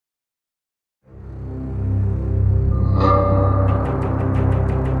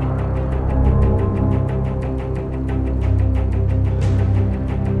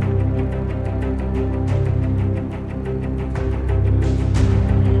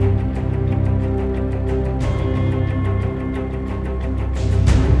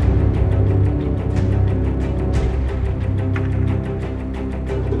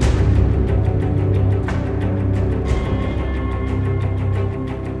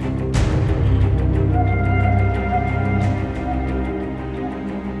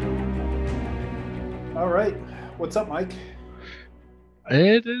What's up, Mike?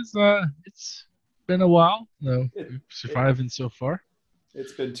 It is. It's been a while. No, It, we've it surviving so far.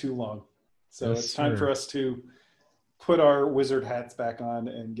 it's been too long, so Yes, it's time for sir. us to put our wizard hats back on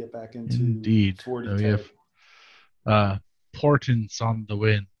and get back into Indeed. We 40K. have uh portents on the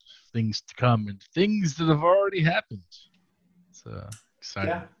wind, things to come, and things that have already happened. It's Yeah,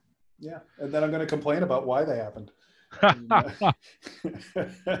 exciting. yeah, and then I'm going to complain about why they happened. I mean,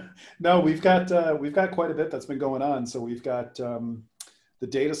 no, we've got quite a bit that's been going on. So we've got the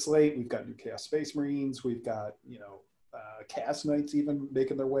data slate, we've got new Chaos Space Marines, we've got Chaos Knights even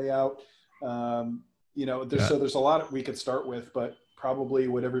making their way out. Got There's a lot we could start with, but probably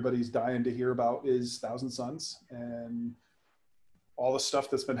what everybody's dying to hear about is Thousand Suns and all the stuff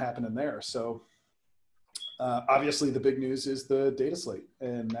that's been happening there. So obviously, the big news is the data slate,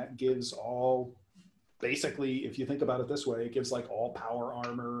 and that gives all basically, if you think about it this way, it gives like all power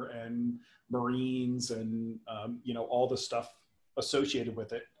armor and Marines and all the stuff associated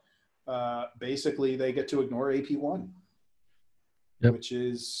with it. Basically, they get to ignore AP1, Yep. which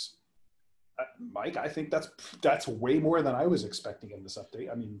is Mike. I think that's way more than I was expecting in this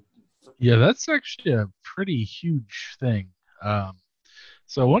update. I mean, Yeah, that's actually a pretty huge thing. Um,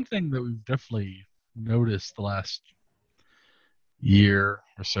 so one thing that we've definitely noticed the last year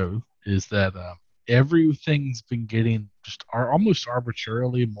or so is that everything's been getting just almost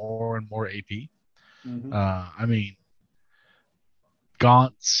arbitrarily more and more AP. mm-hmm. I mean,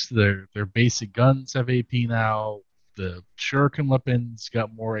 gaunts, their basic guns have AP now. The shuriken weapons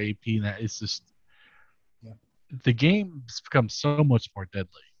got more AP now. It's just Yeah. the game's become so much more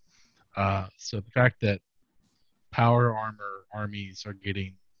deadly. So the fact that power armor armies are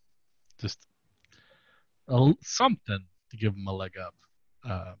getting just something to give them a leg up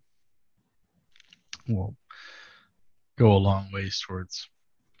uh, will go a long ways towards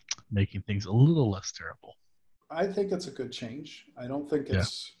making things a little less terrible. I think it's a good change. Yeah, I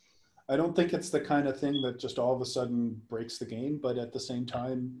don't think it's the kind of thing that just all of a sudden breaks the game, but at the same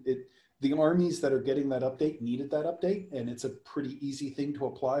time, the armies that are getting that update needed that update, and it's a pretty easy thing to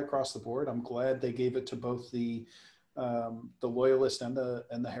apply across the board. I'm glad they gave it to both the loyalists and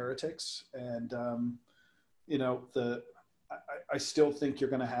the heretics, and the I still think you're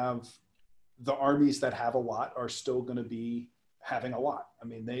going to have the armies that have a lot are still going to be having a lot. I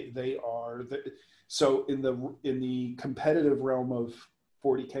mean, they are so in the competitive realm of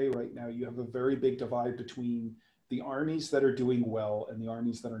 40K right now, you have a very big divide between the armies that are doing well and the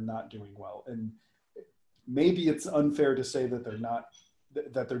armies that are not doing well. And maybe it's unfair to say that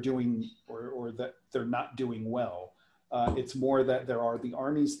they're doing or that they're not doing well. It's more that there are the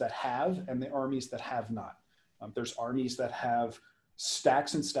armies that have and the armies that have not. There's armies that have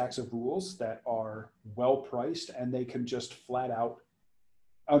stacks and stacks of rules that are well priced and they can just flat out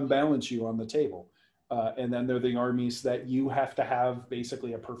unbalance you on the table. And then there are the armies that you have to have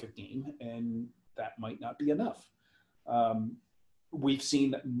basically a perfect game, and that might not be enough. Um, we've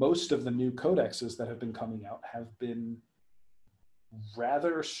seen most of the new codexes that have been coming out have been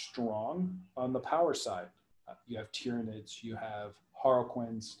rather strong on the power side. You have Tyranids, you have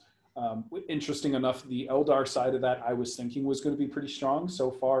Harlequins. Interesting enough, the Eldar side of that I was thinking was going to be pretty strong.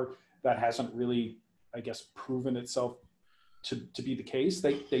 So far, that hasn't really, I guess, proven itself to be the case.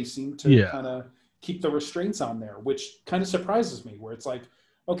 They seem to yeah. kind of keep the restraints on there, which kind of surprises me. Where it's like,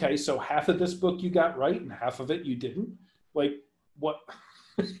 okay, so half of this book you got right and half of it you didn't. Like what?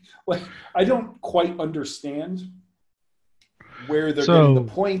 Like I don't quite understand where they're getting the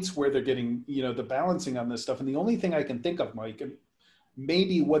So points, where they're getting the balancing on this stuff. And the only thing I can think of, Mike, and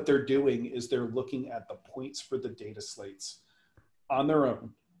maybe what they're doing is they're looking at the points for the data slates on their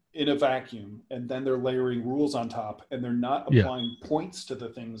own in a vacuum, and then they're layering rules on top, and they're not yeah, applying points to the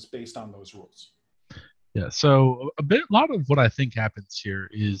things based on those rules. so a lot of what I think happens here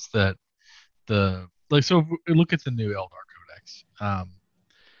is that the like so if we look at the new Eldar Codex.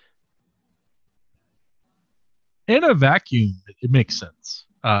 In a vacuum, it makes sense.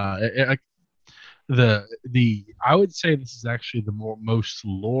 The I would say this is actually the most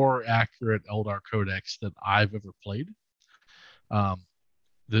lore accurate Eldar Codex that I've ever played. Um,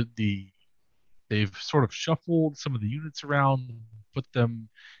 the they've sort of shuffled some of the units around, put them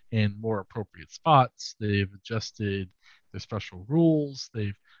in more appropriate spots. They've adjusted their special rules.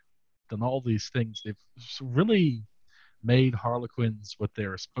 They've done all these things. They've really made Harlequins what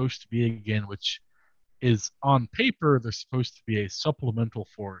they're supposed to be again, which is on paper they're supposed to be a supplemental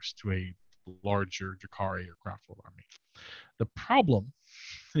force to a larger Drakari or Craftworld army. The problem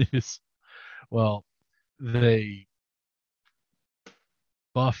is, well, they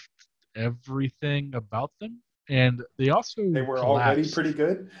buffed everything about them. and they They also were already pretty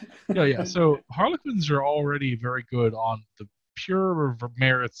collapsed. good. Yeah, yeah. So Harlequins are already very good on the pure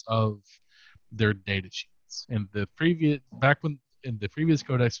merits of their data sheets. In the previous, back when in the previous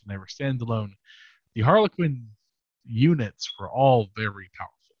codex, when they were standalone, the Harlequin units were all very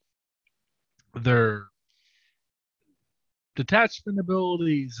powerful. Their detachment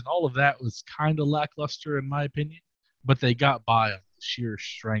abilities and all of that was kind of lackluster in my opinion, but they got by on the sheer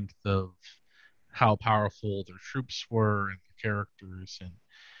strength of how powerful their troops were and their characters and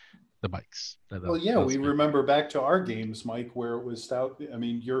the bikes. Well, yeah, That was we a good thing. remember back to our games, Mike, where it was stout. I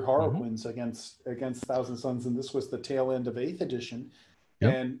mean, your Mm-hmm. Harlequins against Thousand Sons, and this was the tail end of Eighth Edition.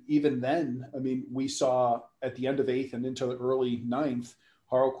 Yep. And even then, I mean, we saw at the end of Eighth and into the early Ninth,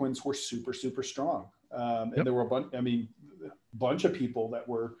 Harlequins were super super strong, and Yep. there were a bunch of people that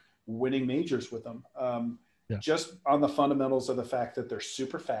were winning majors with them. Yeah. Just on the fundamentals of the fact that they're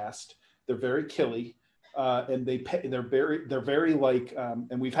super fast, they're very killy, and they're very like,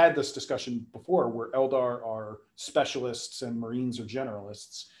 and we've had this discussion before where Eldar are specialists and Marines are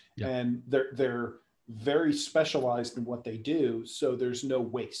generalists, Yeah. and they're very specialized in what they do, so there's no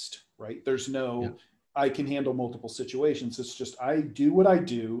waste, right? There's Yeah. no I can handle multiple situations. It's just I do what I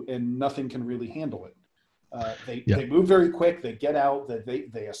do and nothing can really handle it. They Yeah. they move very quick, they get out,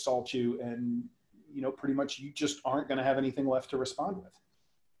 they assault you, and pretty much you just aren't going to have anything left to respond with.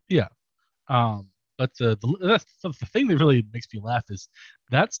 Yeah. Um, but that's the thing that really makes me laugh is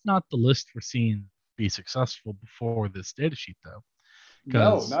that's not the list we're seeing be successful before this data sheet though,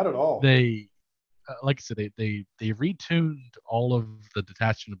 No, because not at all. they, like I said, they retuned all of the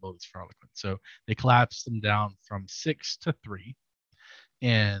detachment abilities for Harlequin. So they collapsed them down from 6 to 3,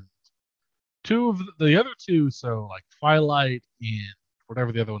 and two of the other two, so like Twilight and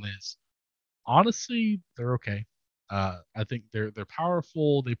whatever the other one is, honestly, they're okay. I think they're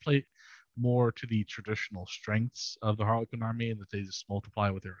powerful. They play more to the traditional strengths of the Harlequin army, and that they just multiply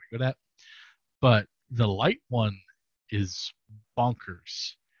what they're good at. But the light one is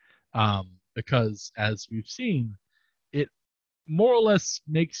bonkers, because as we've seen, it more or less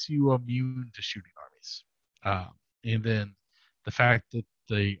makes you immune to shooting armies. And then the fact that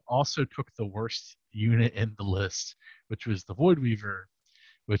they also took the worst unit in the list, which was the Void Weaver,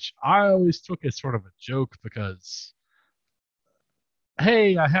 which I always took as sort of a joke because,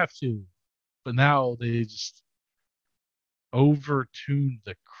 hey, I have to. But now they just overtuned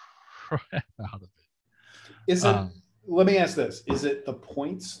the crap out of it. Is it, let me ask this, is it the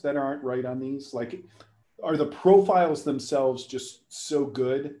points that aren't right on these? Like, are the profiles themselves just so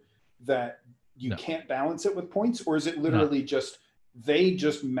good that you No, can't balance it with points, or is it no. literally just they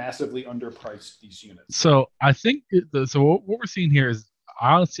just massively underpriced these units? So I think so. What we're seeing here is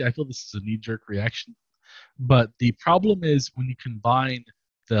honestly, I feel this is a knee jerk reaction. But the problem is when you combine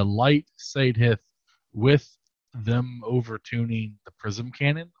the light Sadith with them overtuning the prism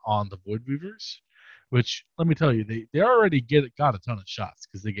cannon on the Void Weavers, which let me tell you, they already got a ton of shots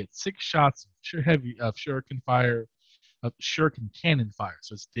because they get 6 shots of shuriken fire, of shuriken cannon fire,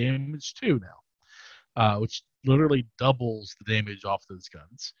 so it's damage 2 now, which literally doubles the damage off those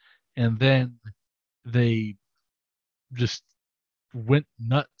guns, and then they just went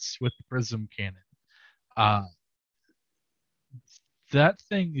nuts with the prism cannon. Uh, that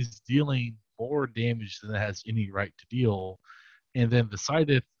thing is dealing more damage than it has any right to deal. And then the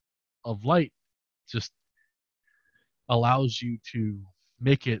Scythe of Light just allows you to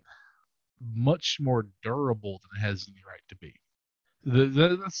make it much more durable than it has any right to be.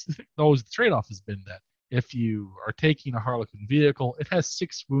 That's always the trade-off has been that if you are taking a Harlequin vehicle, it has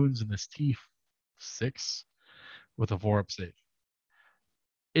 6 wounds in this T6 with a 4-up save.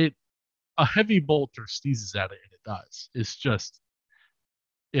 It A heavy bolter sneezes at it and it dies. It's just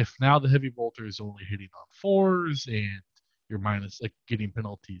if now the heavy bolter is only hitting on 4s and you're minus like getting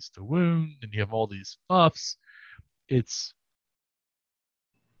penalties to wound and you have all these buffs, it's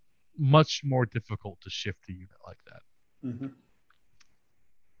much more difficult to shift a unit like that. Mm-hmm.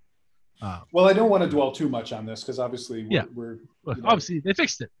 Um, Well, I don't want to dwell too much on this because obviously yeah, we're but obviously they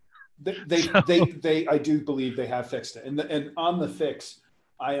fixed it. So, I do believe they have fixed it, and on the fix,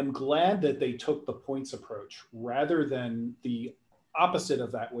 I am glad that they took the points approach rather than the opposite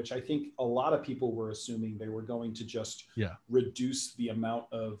of that, which I think a lot of people were assuming they were going to just yeah, reduce the amount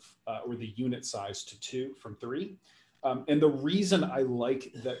of or the unit size to 2 from 3. And the reason I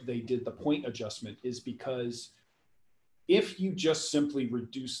like that they did the point adjustment is because if you just simply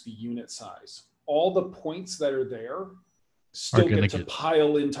reduce the unit size, all the points that are there are still gonna get to get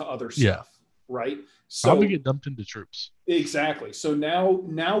pile into other yeah, stuff, right? probably So get dumped into troops. exactly. So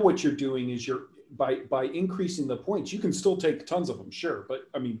now what you're doing is by increasing the points, you can still take tons of them, sure. But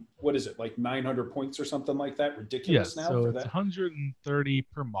I mean, what is it, like 900 points or something like that? Yeah, Ridiculous now so for it's that. 130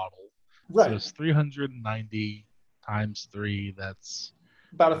 per model. So Right. it's 390 times 3. That's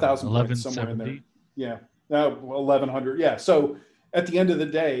About 1,000 points somewhere in there. 1170. Yeah. No, 1,100. Yeah. So at the end of the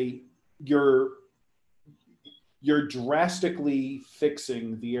day, you're you're drastically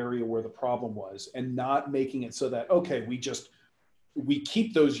fixing the area where the problem was and not making it so that, okay, we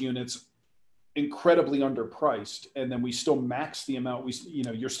keep those units incredibly underpriced, and then we still max the amount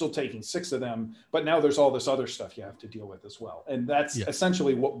you're still taking 6 of them, but now there's all this other stuff you have to deal with as well, and that's Yeah,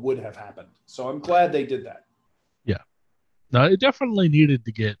 essentially what would have happened. So I'm glad they did that. yeah. No, it definitely needed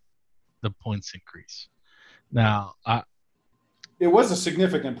to get the points increase. Now, It was a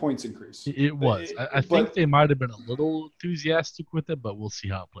significant points increase. it was. I think But they might have been a little enthusiastic with it, but we'll see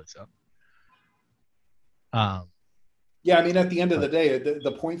how it plays out. Um, yeah, I mean, at the end of the but day,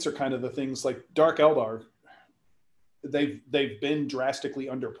 the points are kind of the things like Dark Eldar. They've been drastically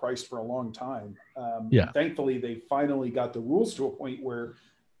underpriced for a long time, yeah, and thankfully they finally got the rules to a point where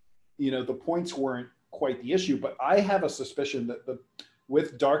the points weren't quite the issue. But I have a suspicion that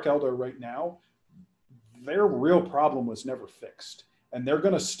with Dark Eldar right now, their real problem was never fixed, and they're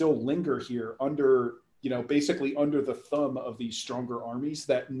going to still linger here under basically under the thumb of these stronger armies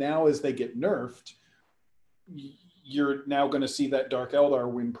that now, as they get nerfed, you're now going to see that Dark Eldar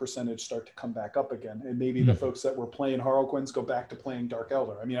win percentage start to come back up again. And maybe the folks that were playing Harlequins go back to playing Dark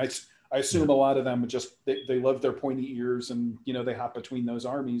Eldar. I mean, I assume a lot of them just, they love their pointy ears, and, they hop between those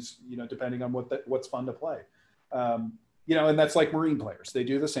armies, depending on what's fun to play. And that's like Marine players. They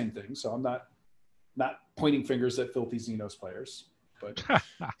do the same thing. So I'm not pointing fingers at filthy Xenos players, but,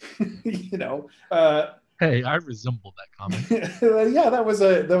 hey, I resemble that comment. yeah, that was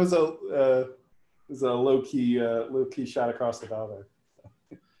a low key shot across the bow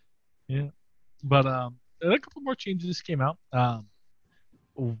there. Yeah, but a couple more changes came out.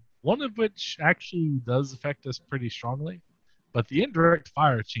 One of which actually does affect us pretty strongly, but the indirect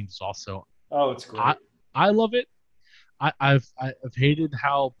fire changes also. Oh, it's great. I love it. I've hated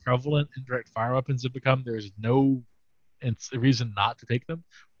how prevalent indirect fire weapons have become. There's no reason not to take them.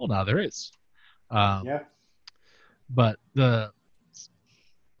 Well, now there is. Yeah. But now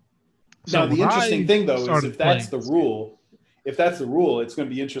the interesting thing though is if that's the rule, it's going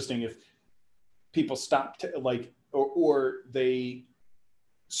to be interesting if people stop or they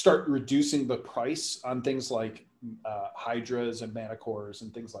start reducing the price on things like hydras and manticores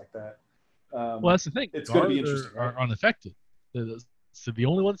and things like that. Well, that's the thing. It's going to be interesting. Are unaffected. So the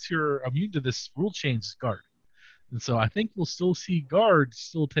only ones who are immune to this rule change is guard, and so I think we'll still see guard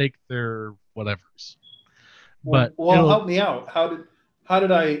still take their whatevers. But well, help me out. How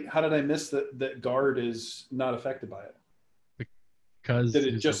did I miss that guard is not affected by it? Because did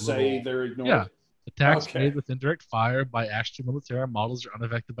it just say they're ignored? Yeah. Attacks made with indirect fire by Astra Military models are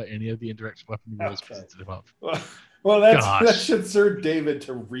unaffected by any of the indirect weapon rules presented above. Well, that should serve David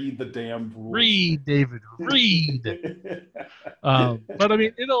to read the damn rules. Read, David, read. But I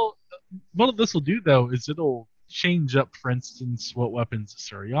mean, what this will do though is it'll change up, for instance, what weapons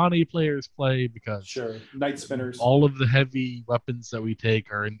Suriani players play, because Night Spinners. All of the heavy weapons that we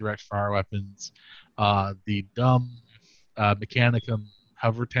take are indirect fire weapons. The dumb Mechanicum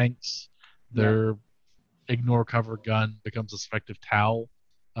hover tanks, their ignore cover gun becomes effective TOW.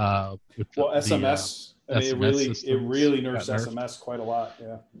 With SMS. I mean, it really nerfs SMS quite a lot.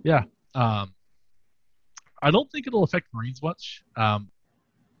 Yeah. I don't think it'll affect Marines much.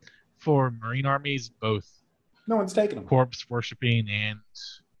 For Marine armies, both no one's taking them. Corpse worshipping and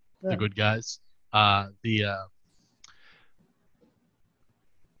the good guys. No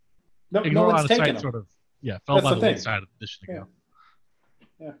one's taking them. Sort of fell by the wayside of the mission ago.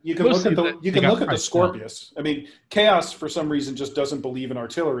 Yeah. You can look at the Scorpius. I mean, Chaos for some reason just doesn't believe in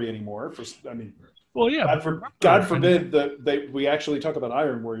artillery anymore. Well, yeah. God forbid that we actually talk about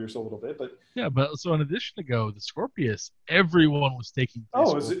Iron Warriors a little bit, but yeah. But so in addition to the Scorpius, everyone was taking.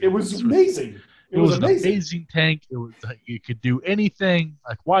 It was amazing. It was an amazing tank. It was you could do anything.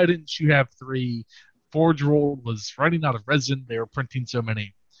 Like, why didn't you have 3? Forge World was running out of resin. They were printing so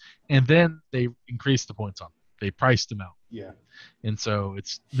many, and then they increased the points on them. They priced them out. Yeah. And so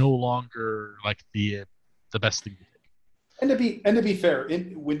it's no longer like the best thing to take. And to be fair,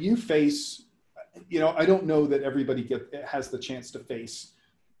 when you face, I don't know that everybody has the chance to face,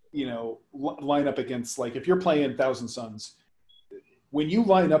 line up against, like, if you're playing Thousand Suns, when you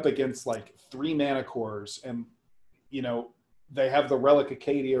line up against like 3 Manticores and, they have the Relic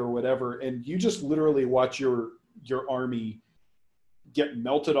Acadia or whatever, and you just literally watch your army get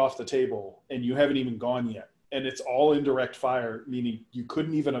melted off the table and you haven't even gone yet. And it's all indirect fire, meaning you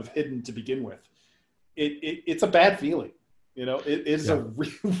couldn't even have hidden to begin with. it's a bad feeling. It is Yeah.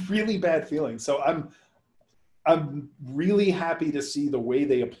 a really bad feeling. So I'm really happy to see the way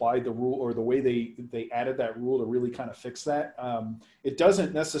they applied the rule, or the way they added that rule to really kind of fix that. It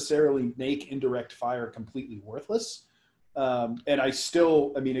doesn't necessarily make indirect fire completely worthless. And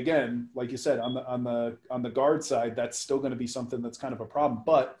I mean, again, like you said, on the guard side, that's still going to be something that's kind of a problem.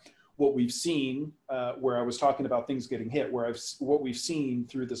 But what we've seen, where I was talking about things getting hit, what we've seen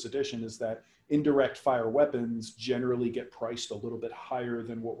through this edition is that indirect fire weapons generally get priced a little bit higher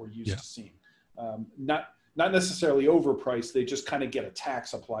than what we're used to seeing. Not necessarily overpriced. They just kind of get a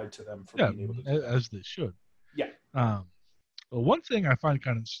tax applied to them for being able to do that. As they should. Yeah. Well, one thing I find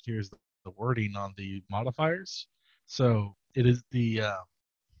kind of interesting is the wording on the modifiers. So it is the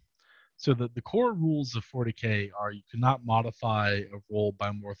core rules of 40K are you cannot modify a roll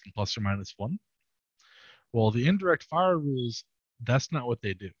by more than ±1. Well, the indirect fire rules, that's not what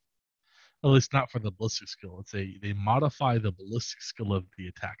they do. At least not for the ballistic skill. They modify the ballistic skill of the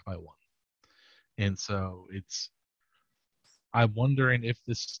attack by 1. And so I'm wondering if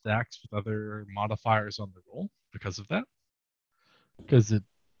this stacks with other modifiers on the roll because of that. Because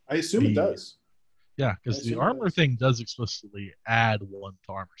I assume it does. Yeah, because the armor thing does explicitly add 1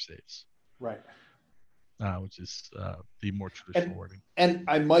 to armor saves. Right. Which is the more traditional wording. And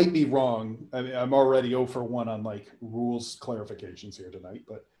I might be wrong. I mean, I'm already 0 for 1 on like rules clarifications here tonight,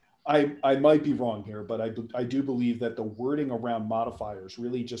 but I might be wrong here. But I do believe that the wording around modifiers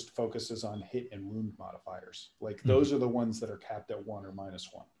really just focuses on hit and wound modifiers. Like those are the ones that are capped at 1 or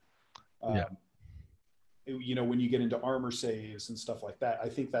 -1. When you get into armor saves and stuff like that, I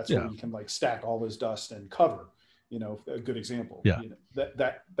think that's where you can like stack all this dust and cover. A good example. Yeah.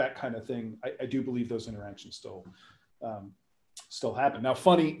 That kind of thing. I do believe those interactions still happen. Now,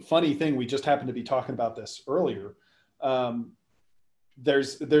 funny thing, we just happened to be talking about this earlier.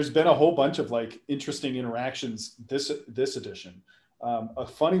 There's been a whole bunch of like interesting interactions this edition. A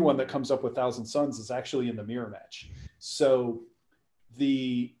funny one that comes up with Thousand Suns is actually in the mirror match. So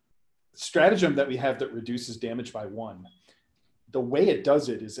the stratagem that we have that reduces damage by 1, the way it does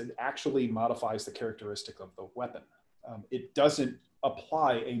it is it actually modifies the characteristic of the weapon. It doesn't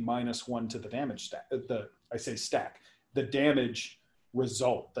apply a -1 to the damage stack. The damage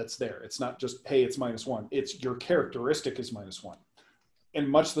result that's there. It's not just, hey, it's -1. It's your characteristic is -1. In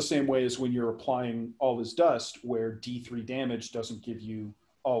much the same way as when you're applying all his dust, where D3 damage doesn't give you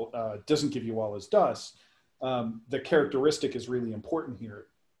all his dust. The characteristic is really important here.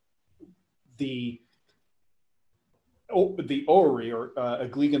 The orrery, or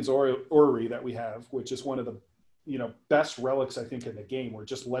Agligan's orrery that we have, which is one of the best relics I think in the game, where it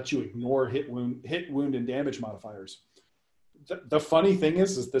just lets you ignore hit, wound, and damage modifiers. The funny thing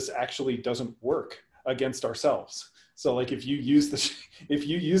is this actually doesn't work against ourselves. So like if you use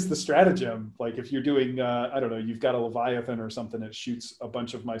the stratagem, like if you're doing I don't know, you've got a Leviathan or something that shoots a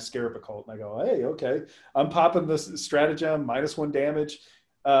bunch of my Scarab Occult, and I go, hey, okay, I'm popping this stratagem, -1 damage.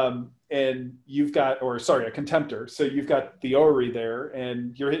 And you've got, a Contemptor. So you've got the orrery there,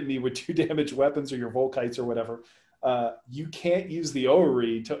 and you're hitting me with 2 damage weapons or your Volkites or whatever. You can't use the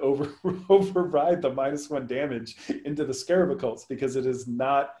orrery to override the -1 damage into the Scarab Occults, because it is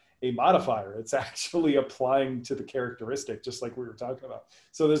not a modifier. It's actually applying to the characteristic, just like we were talking about.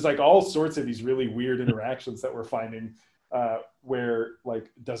 So there's like all sorts of these really weird interactions that we're finding, where like,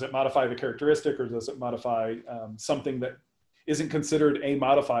 does it modify the characteristic, or does it modify something that isn't considered a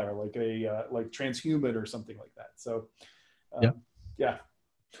modifier, like like transhuman or something like that. So yeah.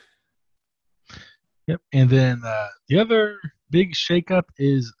 Yep. And then the other big shakeup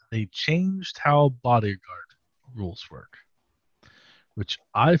is they changed how bodyguard rules work, which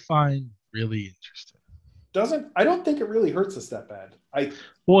I find really interesting. I don't think it really hurts us that bad.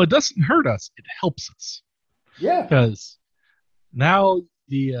 Well, it doesn't hurt us. It helps us. Yeah. Because now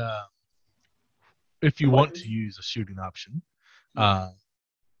if you want to use a shooting option,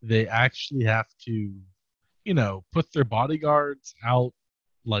 they actually have to, put their bodyguards out,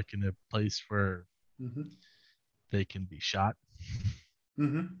 like in a place where they can be shot.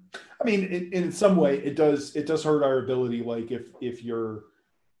 I mean, in some way, it does hurt our ability. Like if you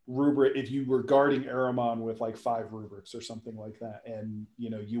were guarding Aramon with like 5 rubrics or something like that, and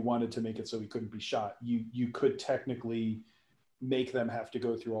you wanted to make it so he couldn't be shot, you could technically make them have to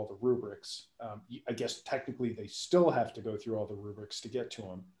go through all the rubrics. I guess technically they still have to go through all the rubrics to get to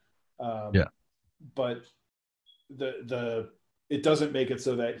him. But it doesn't make it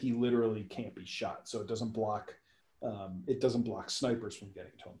so that he literally can't be shot. So it doesn't block snipers from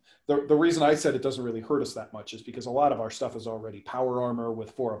getting to him. The reason I said it doesn't really hurt us that much is because a lot of our stuff is already power armor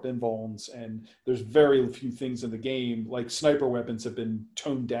with 4-up invulns, and there's very few things in the game, like sniper weapons have been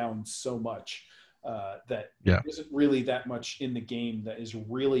toned down so much that there Yeah. isn't really that much in the game that is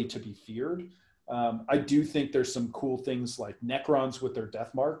really to be feared. I do think there's some cool things like Necrons with their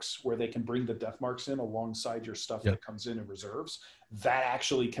death marks, where they can bring the death marks in alongside your stuff Yeah. that comes in reserves. That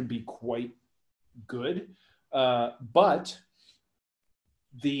actually can be quite good. But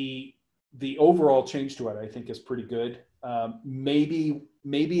the overall change to it, I think, is pretty good. Maybe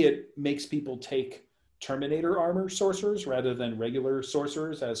it makes people take Terminator armor sorcerers rather than regular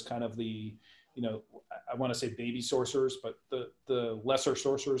sorcerers as kind of the, I want to say baby sorcerers, but the lesser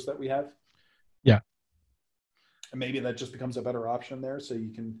sorcerers that we have. Yeah. And maybe that just becomes a better option there, so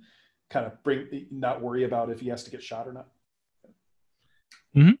you can kind of not worry about if he has to get shot or not.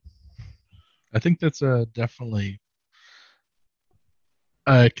 Hmm. I think that's definitely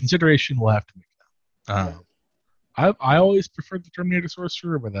a consideration we'll have to make. Yeah. I always preferred the Terminator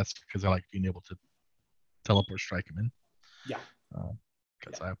Sorcerer, but that's because I like being able to teleport strike him in. Yeah.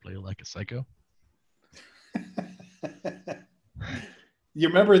 Because I play like a psycho. You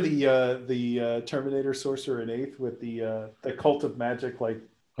remember the Terminator Sorcerer in Eighth with the Cult of Magic, like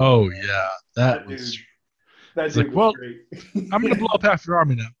Oh yeah, that that was. dude. That It's like, dude was well, great. I'm gonna blow up half your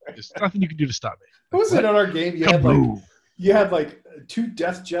army now. There's nothing you can do to stop me. What Like was it what? in our game? Kablooey. You had like two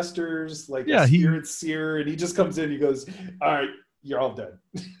Death Jesters, like a Yeah, he. Spirit Seer, and he just comes in. He goes, "All right, you're all dead."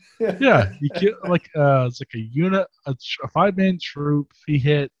 Yeah, he killed like it's like a unit, a 5-man troop. He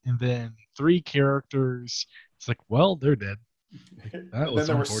hit, and then 3 characters. It's like, well, they're dead. Like, that And then was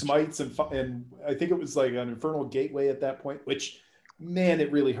there were unfortunate. smites and I think it was like an Infernal Gateway at that point. Which, man,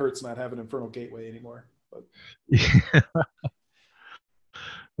 it really hurts not having Infernal Gateway anymore. But,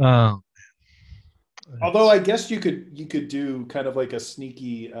 um, although I guess you could do kind of like a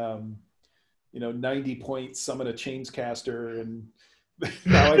sneaky, 90 point summon a Chainscaster, and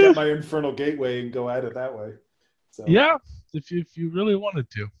now I got my Infernal Gateway and go at it that way. So yeah, if you really wanted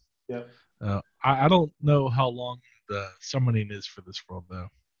to. yeah, I don't know how long the summoning is for this world though.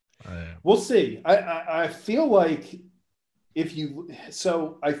 we'll see. I feel like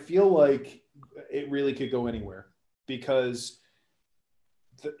I feel like it really could go anywhere, because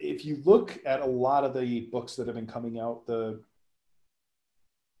if you look at a lot of the books that have been coming out,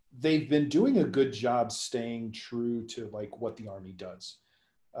 they've been doing a good job staying true to like what the army does.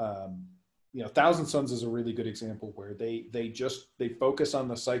 Um, Thousand Suns is a really good example where they focus on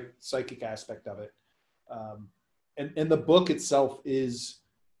the psychic aspect of it, and the book itself is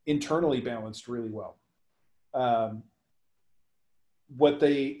internally balanced really well. Um, what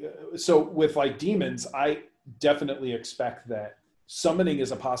they so with like demons, I definitely expect that summoning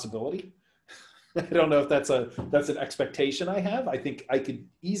is a possibility. I don't know if that's an expectation I have. I think I could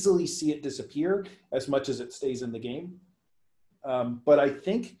easily see it disappear as much as it stays in the game. But I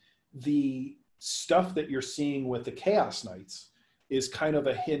think the stuff that you're seeing with the Chaos Knights is kind of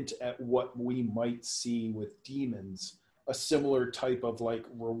a hint at what we might see with demons, a similar type of like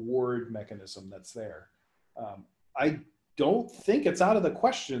reward mechanism that's there. I don't think it's out of the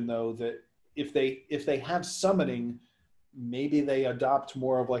question though that if they have summoning, maybe they adopt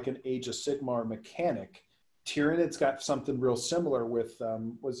more of like an Age of Sigmar mechanic. Tyrannid's got something real similar with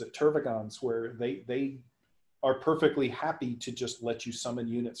was it Tervagons, where they are perfectly happy to just let you summon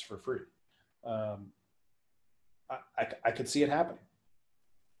units for free. Um, I could see it happening.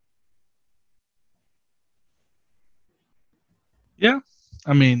 Yeah,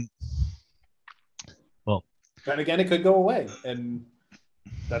 I mean, well, Then again, it could go away, and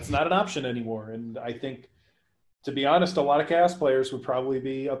that's not an option anymore. And I think, to be honest, a lot of Chaos players would probably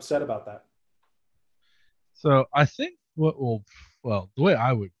be upset about that. so I think what will, well, the way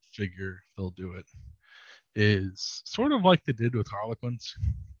I would figure they'll do it is sort of like they did with Harlequins.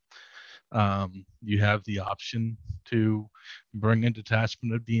 You have the option to bring a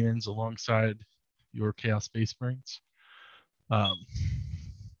detachment of demons alongside your Chaos Space Marines. Um,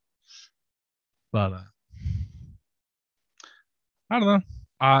 but I don't know.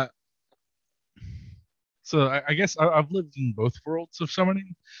 I So I guess I've lived in both worlds of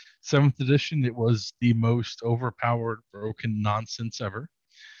summoning. 7th edition, it was the most overpowered, broken nonsense ever.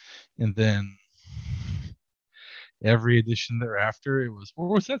 And then every edition thereafter, it was, or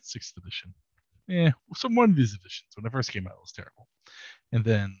was that 6th edition? Yeah, some one of these editions when it first came out, it was terrible. And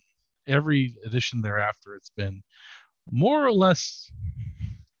then every edition thereafter, it's been more or less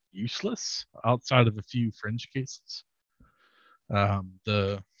useless outside of a few fringe cases.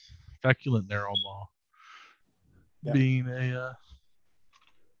 The Feculent Narrow Maw Yeah, being a or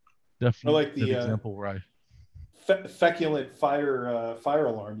definite like the example where I. feculent fire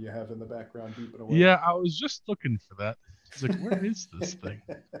alarm you have in the background beeping away. Yeah, I was just looking for that. It's like, where is this thing?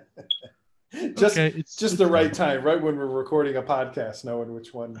 just Okay, just the it's right dead. time, right when we're recording a podcast, knowing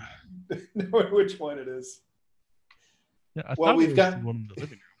which one, knowing which one it is. Yeah, I Well, thought it we've was the got one in the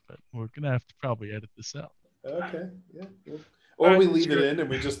living room, but we're gonna have to probably edit this out. okay, yeah. All Or right, we leave it screw it. in and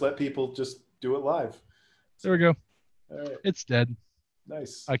we just let people just do it live. There we So, go. all right, It's dead.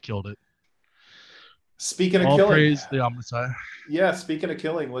 nice. I killed it. Speaking of All killing, praise the Omnissiah. yeah. Speaking of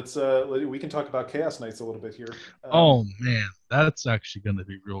killing, we can talk about Chaos Knights a little bit here. Oh man, that's actually gonna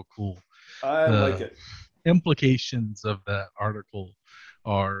be real cool. I like The it. implications of that article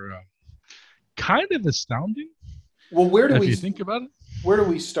are kind of astounding Well, if you think about it. where do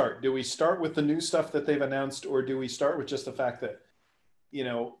we start? Do we start with the new stuff that they've announced, or do we start with just the fact that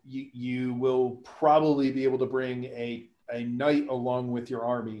you will probably be able to bring a knight along with your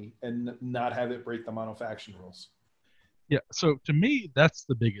army and not have it break the monofaction rules? Yeah, so to me, that's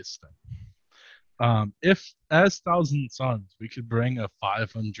the biggest thing. If, as Thousand Sons, we could bring a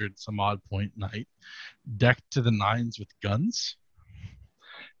 500 some odd point knight decked to the nines with guns,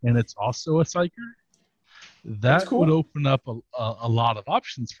 and it's also a psyker, That's that would cool. open up a lot of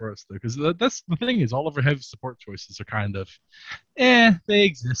options for us, though. Because that's the thing is, all of our heavy support choices are kind of, they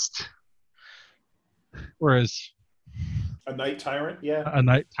exist. Whereas A knight tyrant, yeah. a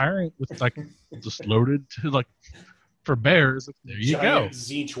knight tyrant with like just loaded to like for bears, there you Giant go.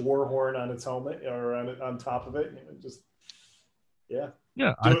 Zeech warhorn on its helmet or on top of it. Just yeah,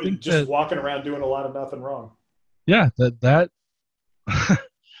 Yeah, I think just that walking around doing a lot of nothing wrong. yeah that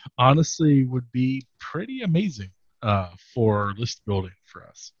honestly would be pretty amazing for list building for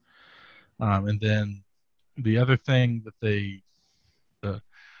us. And then the other thing that they the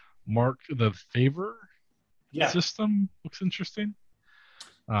mark the favor Yeah, system looks interesting.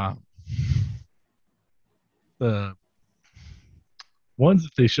 Um, the ones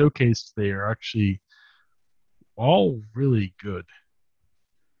that they showcased they are actually all really good.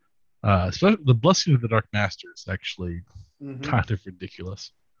 Especially the Blessing of the Dark Master is actually mm-hmm. kind of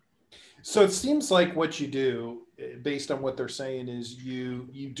ridiculous. So it seems like what you do, based on what they're saying, is you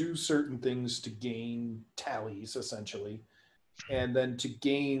do certain things to gain tallies, essentially, and then to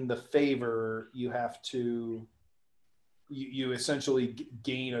gain the favor, you have to you essentially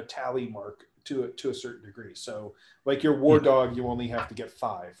gain a tally mark to a certain degree. So, like your war Yeah, dog, you only have to get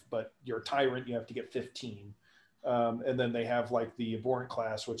 5, but your tyrant, you have to get 15. And then they have like the abhorrent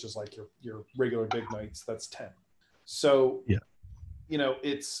class, which is like your regular big knights. That's 10. So yeah,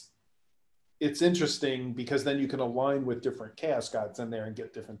 it's interesting because then you can align with different chaos gods in there and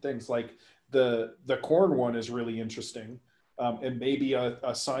get different things. Like the corn one is really interesting, and maybe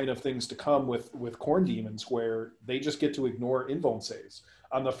a sign of things to come with corn demons, where they just get to ignore invuln saves.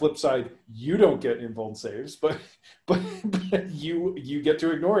 On the flip side, you don't get invuln saves, but you get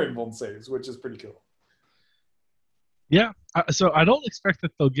to ignore invuln saves, which is pretty cool. yeah. So I don't expect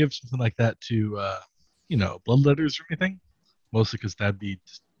that they'll give something like that to bloodletters or anything. Mostly because that'd be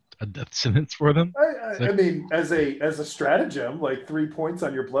just a death sentence for them. I, So I mean, as a stratagem, like 3 points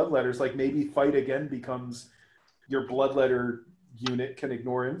on your bloodletters, like maybe fight again becomes your bloodletter unit can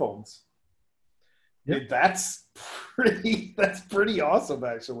ignore invulns. I yeah, mean, that's pretty awesome,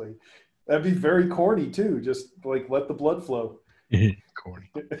 actually. That'd be very corny too. Just like let the blood flow. corny.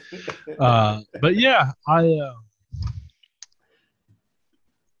 But yeah, I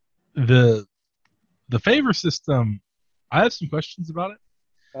the the favor system. I have some questions about it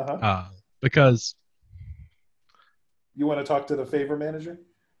Uh-huh. uh, because, You want to talk to the favor manager?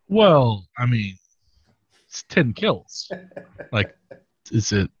 well, I mean, it's 10 kills. Like,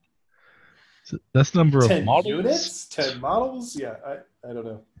 is it? That's the number of 10 models. units? 10 models? Yeah, I don't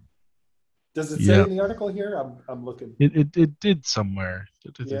know. Does it say Yeah, in the article here? I'm looking. it did somewhere.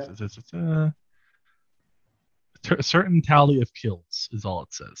 Yeah, A certain tally of kills is all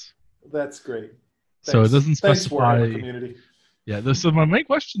it says. that's great. So it Thanks. doesn't Thanks, Warhammer specify. community. Yeah, so my main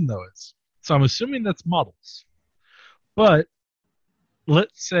question though is, so I'm assuming that's models, but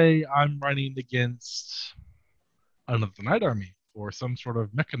let's say I'm running against another night army or some sort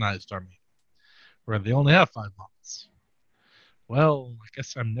of mechanized army where they only have 5 models. Well, I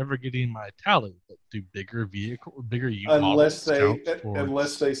guess I'm never getting my tally, but do bigger Unless models they count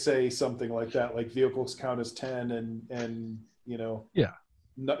unless towards? they say something like that, like vehicles count as 10 and Yeah,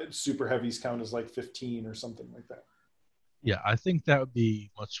 super heavies count as like 15 or something like that. yeah, I think that would be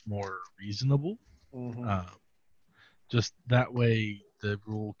much more reasonable. Mm-hmm. Uh, just that way, the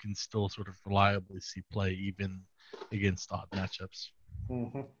rule can still sort of reliably see play even against odd matchups.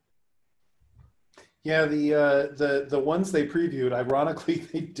 Mm-hmm. Yeah, the ones they previewed, ironically,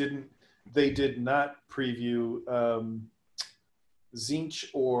 they did not preview Zinch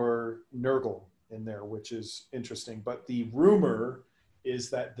or Nurgle in there, which is interesting. But the rumor is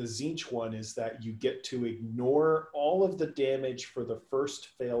that the Zinch one is that you get to ignore all of the damage for the first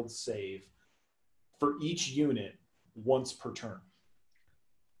failed save for each unit once per turn.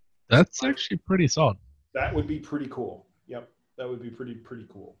 That's actually pretty solid. That would be pretty cool. Yep, that would be pretty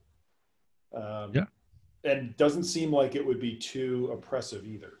cool. Yeah. And doesn't seem like it would be too oppressive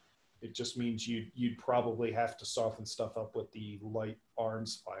either. It just means you'd probably have to soften stuff up with the light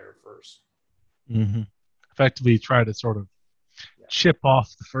arms fire first. Mm-hmm. Effectively, try to sort of chip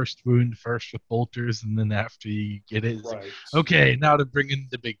off the first wound first with bolters, and then after you get it, it's right. Like, okay, now to bring in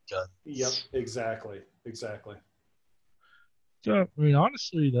the big guns. Yep, exactly. So, I mean,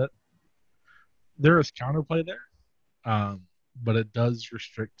 honestly, that there is counterplay there, but it does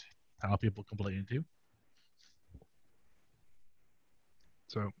restrict how people can play into.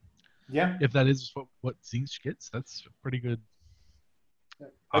 So, yeah, if that is what Zinch gets, that's a pretty good.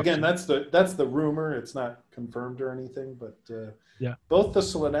 Again, that's the rumor. It's not confirmed or anything, but yeah, both the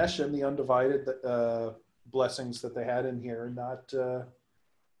Slaanesh and the Undivided blessings that they had in here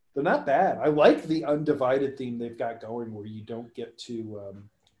they're not bad. I like the Undivided theme they've got going, where you don't get to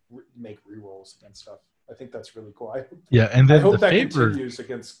make rerolls against stuff. I think that's really cool. and then I hope that continues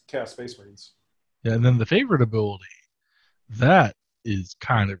against Chaos Space Marines. Yeah, and then the favorite ability, that is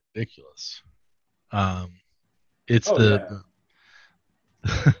kind of ridiculous. It's the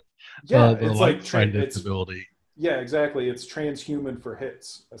it's like light-sided ability. Yeah, exactly. It's transhuman for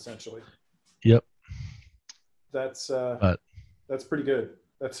hits, essentially. Yep. That's pretty good.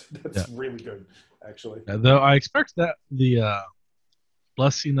 That's really good, actually. Yeah, though I expect that the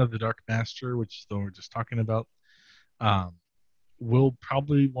Blessing of the Dark Master, which is the one we're just talking about, will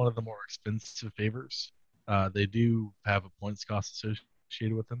probably one of the more expensive favors. They do have a points cost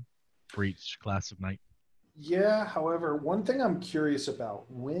associated with them for each class of knight. Yeah, however, one thing I'm curious about,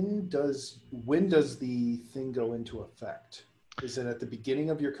 when does the thing go into effect? Is it at the beginning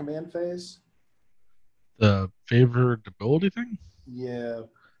of your command phase? The favored ability thing? Yeah.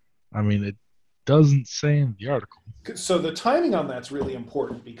 I mean, it doesn't say in the article. So the timing on that's really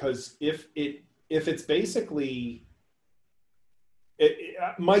important, because if it's basically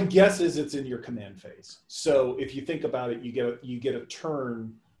my guess is it's in your command phase. So if you think about it, you get a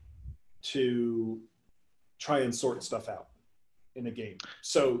turn to try and sort stuff out in a game.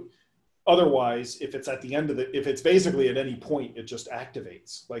 So otherwise, if it's at the end of if it's basically at any point, it just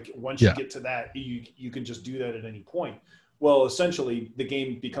activates. Like once you get to that, you can just do that at any point. Well, essentially, the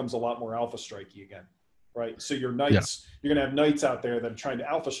game becomes a lot more alpha strikey again, right? So your knights, you're gonna have knights out there that are trying to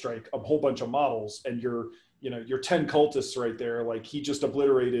alpha strike a whole bunch of models, and your 10 cultists right there, like he just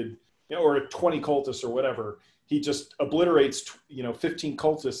obliterated, or 20 cultists or whatever. He just obliterates, 15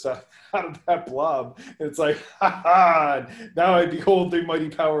 cultists out of that blob. And it's like, now I behold the mighty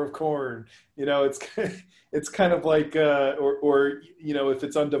power of Khorne. It's kind of like, or if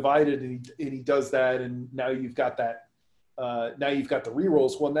it's Undivided and he does that, and now you've got that, now you've got the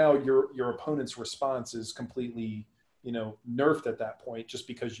rerolls. Well, now your opponent's response is completely, nerfed at that point, just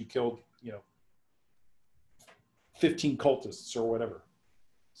because you killed, 15 cultists or whatever.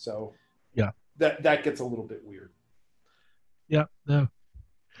 So that gets a little bit weird. Yeah, no.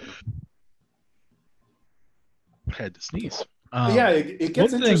 I had to sneeze. It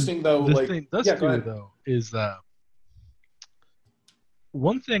gets interesting though. This thing does do though is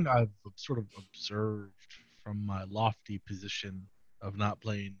one thing I've sort of observed from my lofty position of not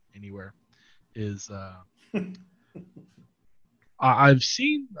playing anywhere is I've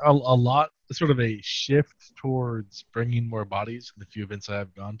seen a lot, sort of a shift towards bringing more bodies in the few events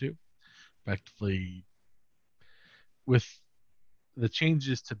I've gone to. Effectively, with the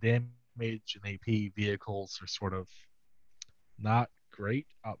changes to damage and AP, vehicles are sort of not great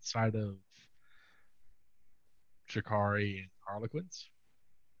outside of Shikari and Harlequins.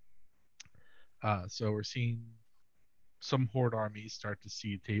 So we're seeing some Horde armies start to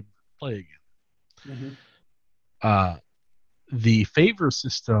see table play again. Mm-hmm. The favor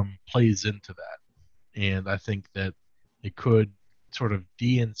system plays into that, and I think that it could sort of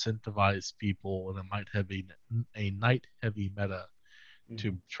de-incentivize people in a night heavy meta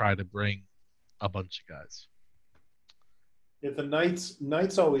to try to bring a bunch of guys. Yeah, the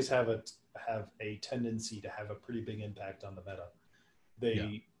knights always have a tendency to have a pretty big impact on the meta.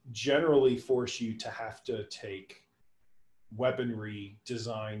 They generally force you to have to take weaponry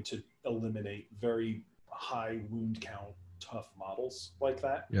designed to eliminate very high wound count tough models like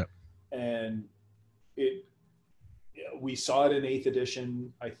that. Yeah. And we saw it in 8th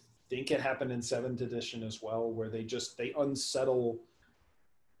edition. I think it happened in 7th edition as well, where they unsettle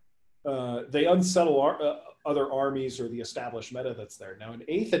other armies or the established meta that's there. Now in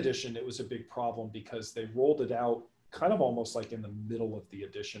 8th edition, it was a big problem because they rolled it out kind of almost like in the middle of the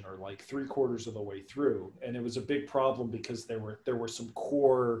edition, or like 3/4 of the way through, and it was a big problem because there were some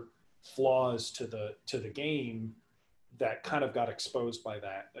core flaws to the game that kind of got exposed by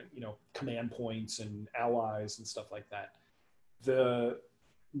that, command points and allies and stuff like that. The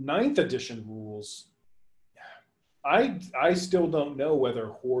ninth edition rules, I still don't know whether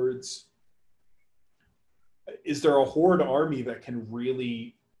hordes, is there a horde army that can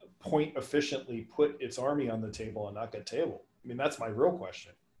really point efficiently put its army on the table and not get tabled? I mean, that's my real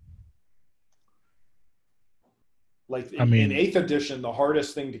question. Like I in mean, eighth edition, the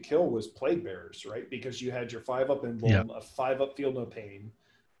hardest thing to kill was plague bearers, right? Because you had your 5-up yeah, emblem, a 5-up feel no pain,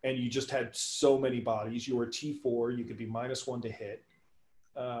 and you just had so many bodies. You were T4, you could be -1 to hit.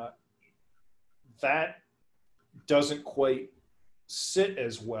 That doesn't quite sit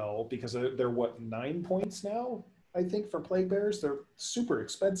as well because they're what, 9 points now, I think, for plague bearers. They're super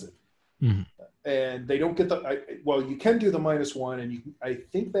expensive. mhm. And they don't get well, you can do the -1, and I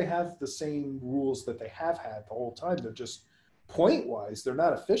think they have the same rules that they have had the whole time. They're just point wise, they're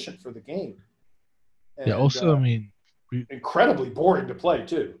not efficient for the game, Yeah. and Also, I mean, we, incredibly boring to play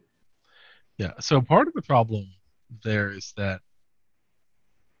too. yeah. So part of the problem there is that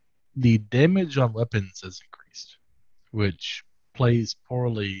the damage on weapons has increased, which plays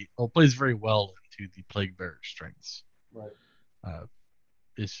very well into the plague bearer strengths. Right. Uh,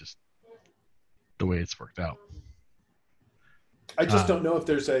 it's just the way it's worked out. I just Uh, don't know if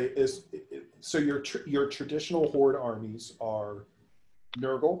there's so your traditional horde armies are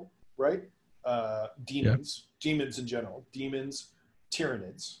Nurgle, right? yeah, Demons in general, demons,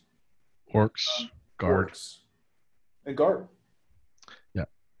 Tyranids, orcs, guard. orcs, and guard. Yeah.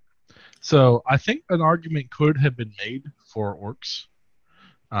 So I think an argument could have been made for orcs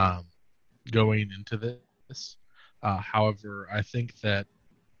um, going into this. However, I think that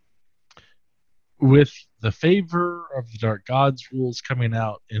with the favor of the Dark Gods rules coming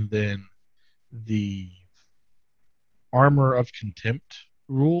out, and then the Armor of Contempt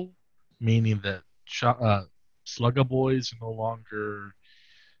rule, meaning that Slugga boys are no longer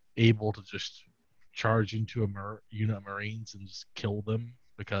able to just charge into a unit of Marines and just kill them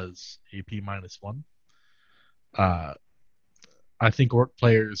because AP -1. Uh, I think Orc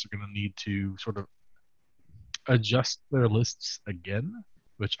players are going to need to sort of adjust their lists again,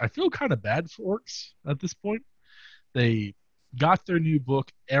 which I feel kind of bad for Orcs at this point. They got their new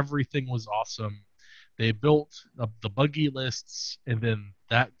book, everything was awesome. They built the buggy lists, and then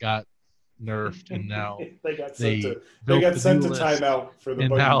that got nerfed, and now they got sent they to they built got the sent new to list, timeout for the and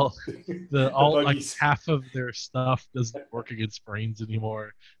buggy now the the all like buggies. half of their stuff doesn't work against Marines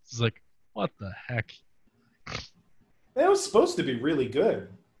anymore. It's like, what the heck? That was supposed to be really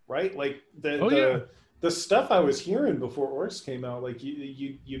good, right? Like Oh yeah. the stuff I was hearing before Orcs came out, like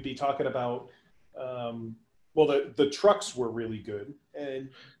you'd be talking about. Well, the trucks were really good,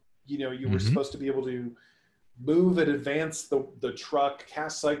 and you were Hmm. supposed to be able to move and advance the truck,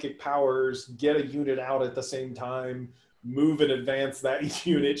 cast psychic powers, get a unit out at the same time, move and advance that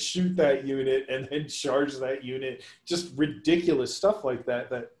unit, shoot that unit, and then charge that unit. Just ridiculous stuff like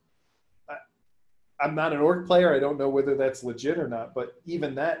that. I, I'm not an orc player. I don't know whether that's legit or not, but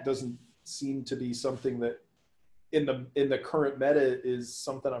even that doesn't seem to be something that in the current meta is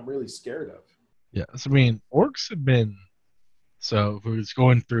something I'm really scared of. Yeah. So, I mean, orcs have been. So if we was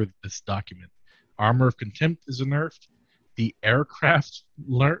going through this document, Armor of Contempt is nerfed. The aircraft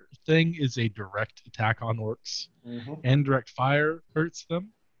thing is a direct attack on orcs. Mm-hmm. Indirect fire hurts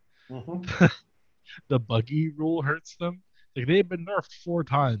them. Mm-hmm. The buggy rule hurts them. Like they've been nerfed 4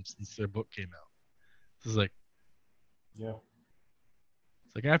 times since their book came out. It's like Yeah.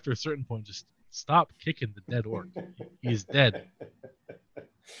 it's like after a certain point, just stop kicking the dead orc. He's dead.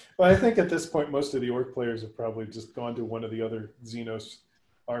 Well, I think at this point, most of the orc players have probably just gone to one of the other Xenos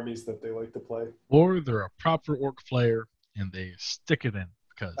armies that they like to play. Or they're a proper orc player and they stick it in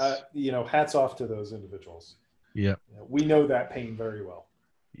because Hats off to those individuals. yep, We know that pain very well.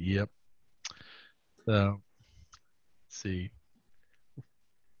 yep. So let's see.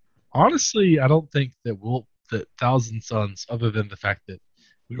 Honestly, I don't think that Thousand Suns, other than the fact that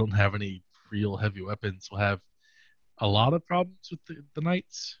we don't have any real heavy weapons, will have a lot of problems with the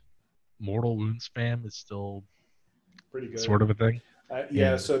knights. Mortal wound spam is still Pretty good. sort of a thing.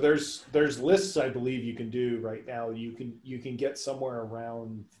 Yeah, And so there's lists I believe you can do right now. You can get somewhere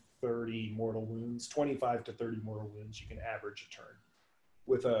around 30 mortal wounds, 25 to 30 mortal wounds. You can average a turn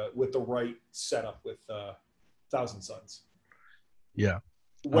with the right setup with Thousand Suns. yeah.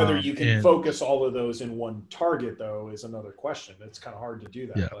 Whether you can And focus all of those in one target, though, is another question. It's kind of hard to do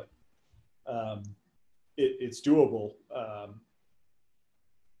that, yeah. but it's doable.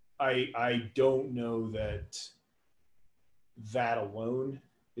 I don't know that that alone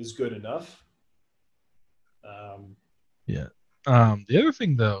is good enough. Um, Yeah. The other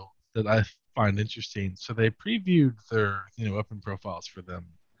thing though that I find interesting, so they previewed their weapon profiles for them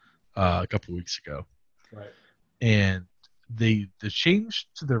a couple weeks ago, right. and the change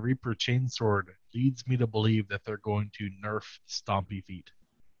to the Reaper chainsword leads me to believe that they're going to nerf Stompy Feet.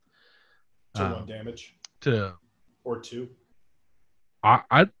 To one Um, damage to or two.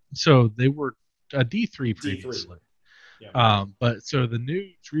 I so they were a D3 D3. previously. Yeah. But so the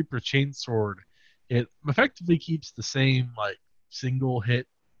new Reaper chainsword, it effectively keeps the same like single hit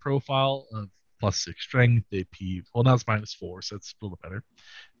profile of +6 strength, AP. Well, now it's -4, so that's a little better.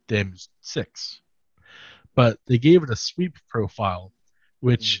 Damage 6, but they gave it a sweep profile, Mm.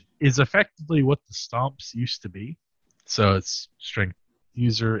 which is effectively what the stomps used to be. So it's strength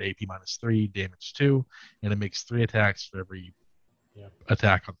user, AP -3, damage 2, and it makes 3 attacks for every Yeah.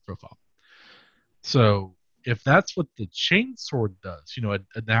 attack on the profile. So if that's what the chainsword does,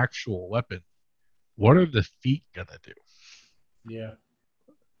 an actual weapon, what are the feet gonna do? Yeah.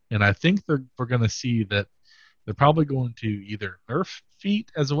 And I think we're gonna see that they're probably going to either nerf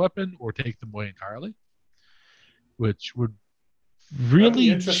feet as a weapon or take them away entirely, which would That'd be really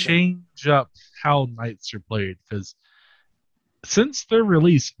interesting. change up how knights are played. Because since their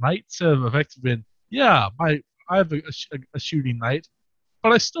release, knights have effectively been, yeah, I have a shooting knight,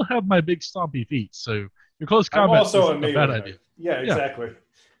 but I still have my big stompy feet. So your close I'm combat also a isn't a bad melee idea. knight. Yeah, Yeah. exactly.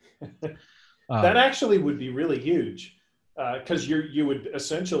 That Um, actually would be really huge because you would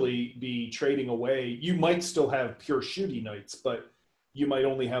essentially be trading away. You might still have pure shooting knights, but you might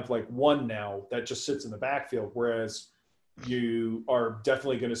only have like one now that just sits in the backfield. Whereas you are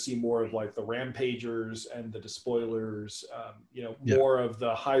definitely going to see more of like the rampagers and the despoilers. yeah. More of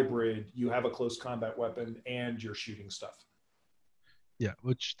the hybrid. You have a close combat weapon and you're shooting stuff. Yeah,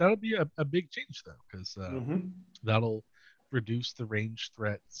 which that'll be a big change though, because Mm-hmm. that'll reduce the range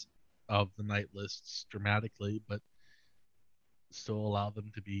threats of the night lists dramatically, but still allow them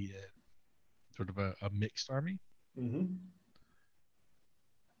to be sort of a mixed army. Mm-hmm.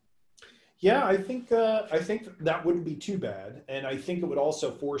 Yeah, I think that wouldn't be too bad, and I think it would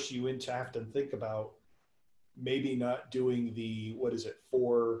also force you into have to think about maybe not doing the what is it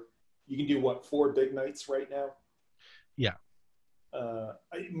four. You can do what, four big nights right now. Yeah,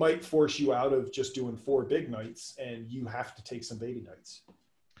 It might force you out of just doing four big nights, and you have to take some baby nights.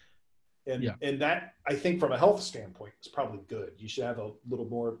 yeah, And that I think from a health standpoint is probably good. You should have a little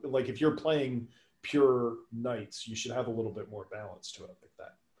more like if you're playing pure nights, you should have a little bit more balance to it like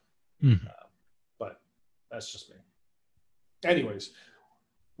that. mhm. But that's just me. Anyways,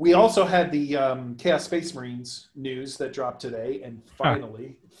 we also had the Chaos Space Marines news that dropped today, and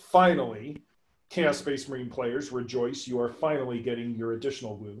finally, Chaos Space Marine players rejoice! You are finally getting your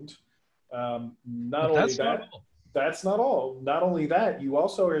additional wound. Not But only that's not that, all. that's not all. Not only that, you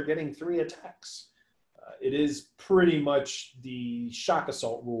also are getting 3 attacks. It is pretty much the shock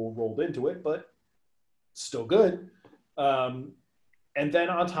assault rule rolled into it, but still good. Um, and then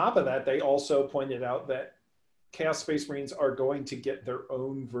on top of that, they also pointed out that Chaos Space Marines are going to get their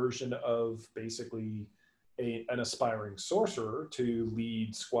own version of basically an aspiring sorcerer to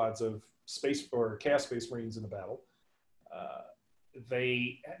lead squads of space or Chaos Space Marines in the battle. Uh,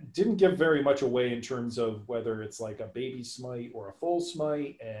 they didn't give very much away in terms of whether it's like a baby smite or a full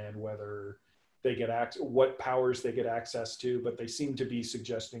smite and whether they get what powers they get access to, but they seem to be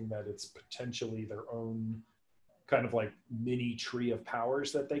suggesting that it's potentially their own kind of like mini tree of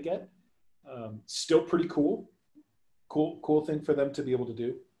powers that they get. Still pretty cool thing for them to be able to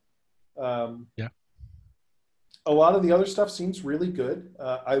do. Um, Yeah, a lot of the other stuff seems really good.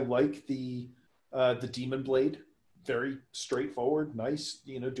 I like the demon blade, very straightforward, nice.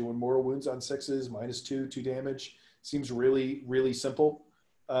 Doing mortal wounds on sixes, -2, 2 damage. Seems really simple.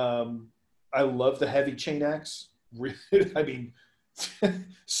 Um, I love the heavy chain axe. I mean,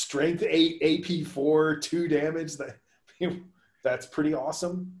 strength 8, AP 4, 2 damage. That's pretty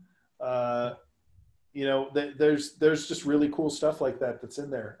awesome. Uh, there's just really cool stuff like that that's in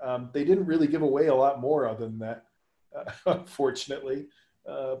there. They didn't really give away a lot more other than that, unfortunately.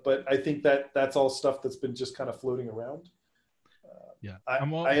 But I think that's all stuff that's been just kind of floating around. yeah. I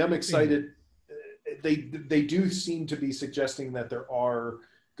I'm am hoping. excited. They do seem to be suggesting that there are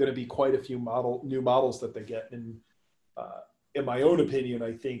going to be quite a few new models that they get. And in my own opinion,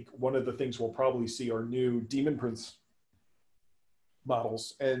 I think one of the things we'll probably see are new Demon Prince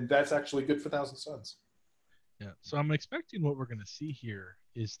models, and that's actually good for Thousand Suns. Yeah, so I'm expecting what we're going to see here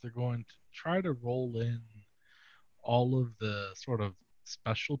is they're going to try to roll in all of the sort of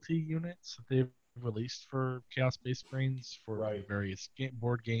specialty units that they've released for Chaos Space Marines for Right. various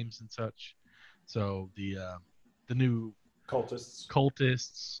board games and such. So the new Cultists.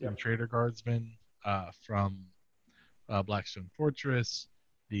 cultists and Yep. trader guardsmen from Blackstone Fortress.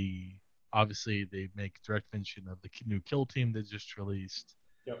 The Obviously they make direct mention of the new kill team that just released.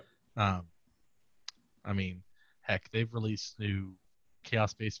 Yep. Um, I mean, heck, they've released new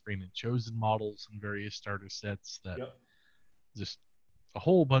Chaos Space Marine and Chosen models in various starter sets. That Yep. just a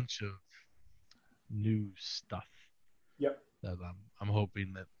whole bunch of new stuff Yep. that I'm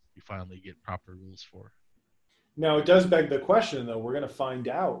hoping that we finally get proper rules for. Now, it does beg the question, though. We're going to find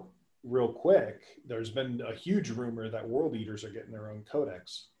out real quick. There's been a huge rumor that World Eaters are getting their own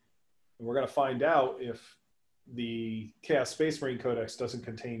codex. And we're going to find out if the Chaos Space Marine Codex doesn't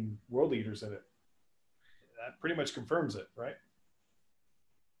contain World Eaters in it. That pretty much confirms it, right?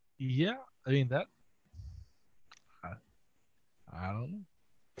 Yeah, I mean that. I, I don't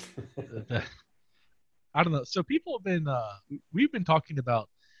know. I don't know. So people have been we've been talking about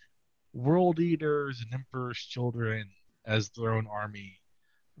world eaters and emperor's children as their own army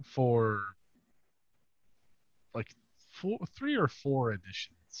for like 3 or 4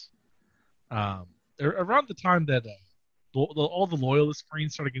 editions. Um, Around the time that all the loyalist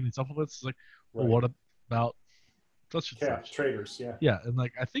marines started getting supplements, it's like, well, Right. what about such and Yeah, such? traders, yeah. Yeah, and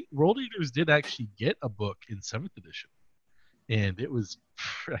like I think world eaters did actually get a book in 7th edition, and it was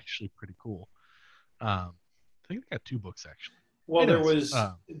actually pretty cool. I think they got 2 books actually. Well, there Anyways, was.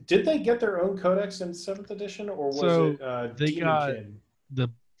 Did they get their own codex in 7th edition, or was so it they got Demonkin? the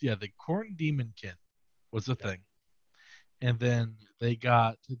the Corn Demonkin was the Yeah. thing, and then they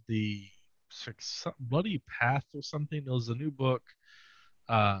got the Bloody Path or something. It was a new book.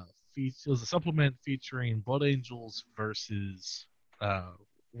 It was a supplement featuring Blood Angels versus uh,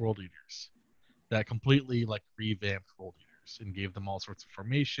 World Eaters that completely like revamped World Eaters and gave them all sorts of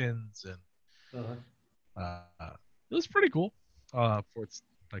formations, and Uh-huh. it was pretty cool for its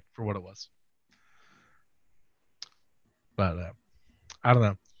like for what it was. But I don't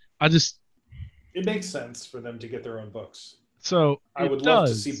know. I just It makes sense for them to get their own books. So I it would love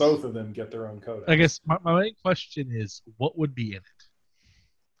to see does. both of them get their own I codex. guess my main question is what would be in it?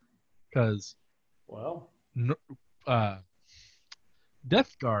 Because Well, uh,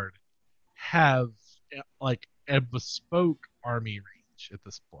 Death Guard have like a bespoke army range at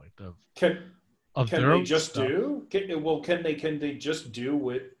this point can of can their they own just stuff. do? Can they just do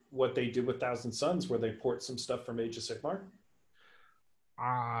what they do with Thousand Suns, where they port some stuff from Age of Sigmar?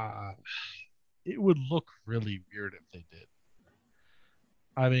 Uh, it would look really weird if they did.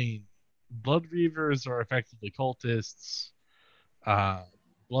 I mean, Blood Reavers are effectively cultists. Uh,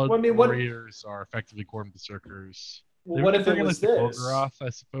 Blood Well, I mean, Warriors are effectively Gorn Berserkers. They what could if it bring in was like the this? Golgoroth, I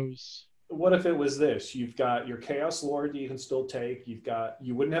suppose. What if it was this? You've got your Chaos Lord that you can still take.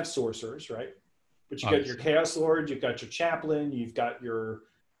 You wouldn't have sorcerers, right? But you got your Obviously. Chaos Lord, you've got your Chaplain, you've got your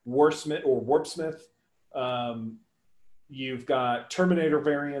Warsmith or Warpsmith. Um, you've got Terminator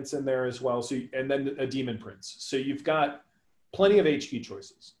variants in there as well. And then a Demon Prince. So you've got plenty of HQ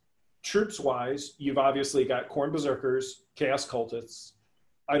choices. Troops wise, you've obviously got Khorne Berserkers, Chaos Cultists.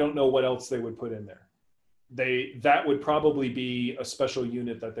 I don't know what else they would put in there. That would probably be a special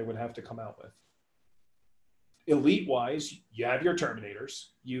unit that they would have to come out with. Elite wise, you have your Terminators.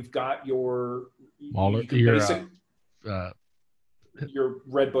 You've got Mauler, you can basic uh, your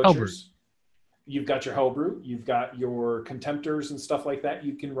Red Hellbrood. Butchers. You've got your Hellbrute. You've got your Contemptors and stuff like that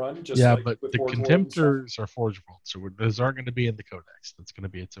you can run, just Yeah, like but with the Forge World and stuff. Contemptors are Forge World, so those aren't going to be in the Codex. That's going to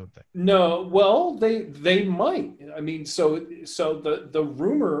be its own thing. No, well, they might. I mean, so the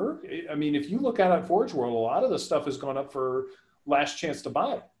rumor. I mean, if you look at Forge World, a lot of the stuff has gone up for last chance to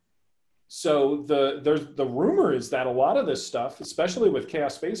buy. So the rumor is that a lot of this stuff, especially with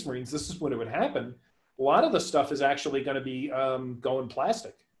Chaos Space Marines, this is when it would happen. A lot of the stuff is actually going to be going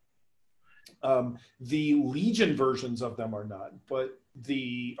plastic. The Legion versions of them are not, but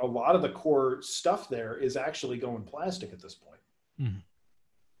a lot of the core stuff there is actually going plastic at this point.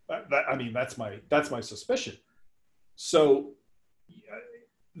 Mm-hmm. I mean, that's my suspicion. So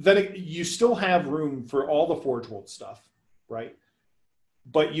then you still have room for all the Forge World stuff, right?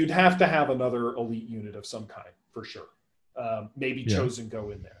 But you'd have to have another elite unit of some kind for sure. Maybe Yeah. Chosen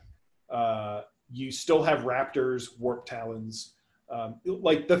go in there. You still have Raptors, Warp Talons.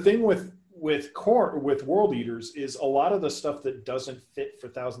 Like the thing with World Eaters is a lot of the stuff that doesn't fit for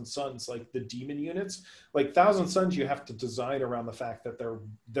Thousand Suns, like the demon units. Like Thousand Suns, you have to design around the fact that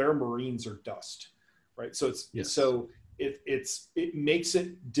their Marines are dust, right? So it makes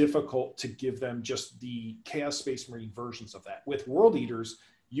it difficult to give them just the Chaos Space Marine versions of that. With World Eaters,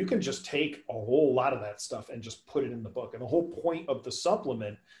 you can just take a whole lot of that stuff and just put it in the book. And the whole point of the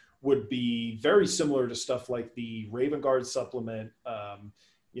supplement would be very similar to stuff like the Raven Guard supplement,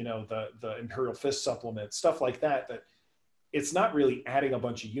 the Imperial Fist supplement, stuff like that it's not really adding a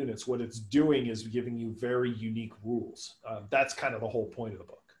bunch of units. What it's doing is giving you very unique rules. That's kind of the whole point of the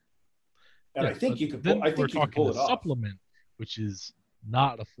book. And Yeah, I think but you could pull. then I we're think you could talking pull a it off. supplement, which is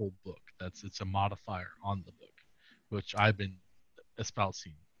not a full book. It's a modifier on the book, which I've been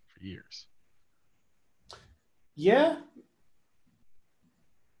espousing for years. Yeah,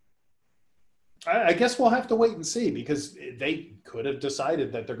 I guess we'll have to wait and see, because they could have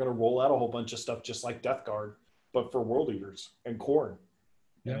decided that they're going to roll out a whole bunch of stuff just like Death Guard, but for World Eaters and Khorne.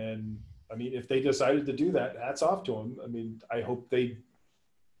 Yeah, And I mean, if they decided to do that, hats off to them. I mean, I hope they,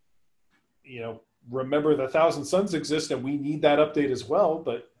 remember the Thousand Suns exist and we need that update as well.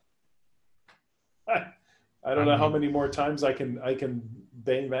 But I don't I know how mean, many more times I can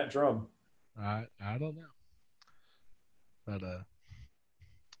bang that drum. I don't know, but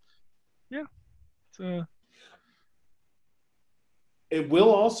yeah, it's It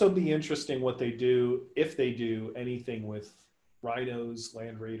will also be interesting what they do, if they do anything with rhinos,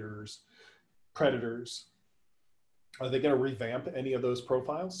 land raiders, predators. Are they going to revamp any of those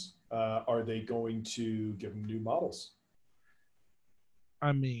profiles? Are they going to give them new models?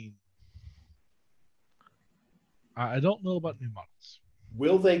 I mean, I don't know about new models.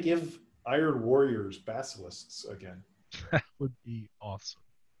 Will they give Iron Warriors basilisks again? That would be awesome.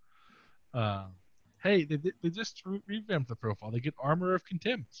 Uh, hey, they just revamped the profile. They get Armor of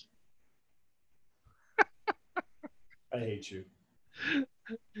Contempt. I hate you.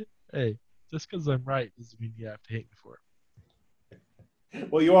 Hey, just because I'm right doesn't mean you have to hate me for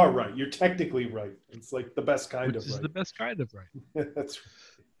Well, you are right. You're technically right. It's like the best it, kind which of is the right. best kind of right. That's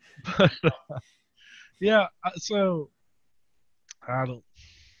But yeah, so I don't.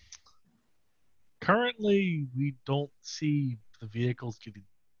 Currently, we don't see the vehicles getting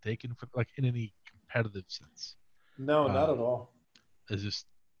taken for like in any competitive sense. no, not Um, at all. it's just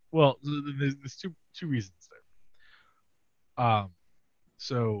well, there's two reasons there.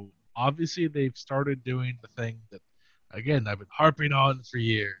 So obviously they've started doing the thing that, again, I've been harping on for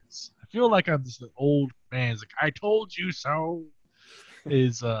years. I feel like I'm just an old man. It's like I told you so.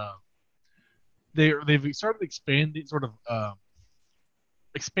 Is they've started expanding, sort of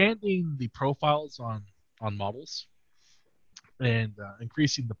expanding the profiles on models and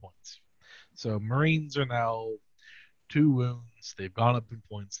increasing the points. So Marines are now 2 wounds. They've gone up in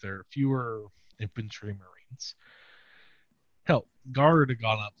points. There are fewer infantry Marines. Hell, Guard have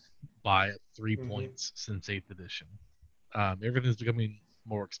gone up by 3 points since 8th edition. Everything's becoming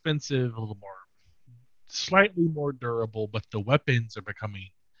more expensive, a little more, slightly more durable, but the weapons are becoming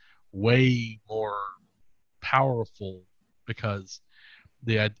way more powerful because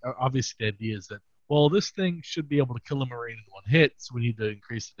obviously the idea is that, well, this thing should be able to kill a Marine in one hit, so we need to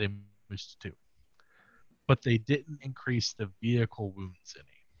increase the damage to 2. But they didn't increase the vehicle wounds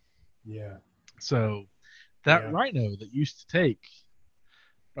any. Yeah. So that Yeah. Rhino that used to take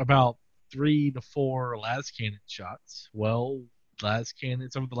about 3 to 4 las cannon shots, well,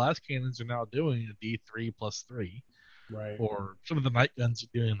 some of the las cannons are now doing a D3+3, Right. or some of the night guns are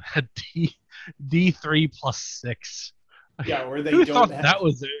doing a D3+6. Yeah. Or they Who don't thought that have.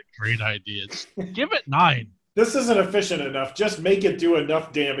 was a great idea? Just give it 9. This isn't efficient enough. Just make it do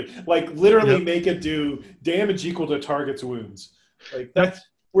enough damage. Like literally Yep. make it do damage equal to target's wounds. Like Yep. that's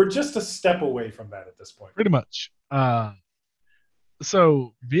we're just a step away from that at this point. Pretty much.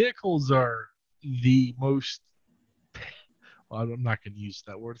 So vehicles are the most. Well, I'm not going to use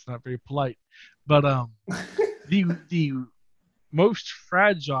that word. It's not very polite. But the most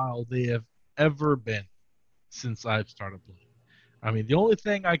fragile they have ever been since I've started playing. I mean, the only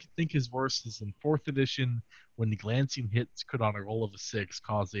thing I can think is worse is in 4th edition when the glancing hits could, on a roll of a 6,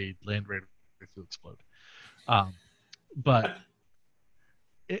 cause a land raider to explode. But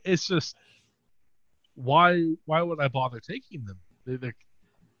it's just why would I bother taking them? They're Yeah,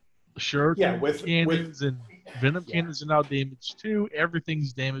 shuriken with cannons and venom yeah. cannons are now damaged 2.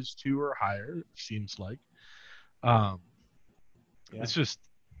 Everything's damaged 2 or higher. Seems like. Um, Yeah. it's just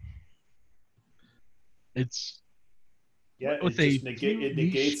it's Yeah, with it a just few it niche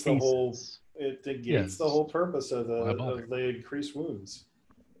negates the whole cases. it negates the Yes, whole purpose of why the bother? increased wounds.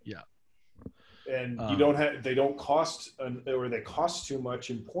 Yeah. And you don't Um, have they don't cost or they cost too much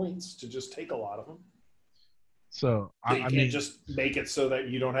in points to just take a lot of them. so So I, you I can't mean, just make it so that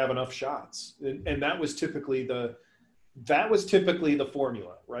you don't have enough shots. And that was typically the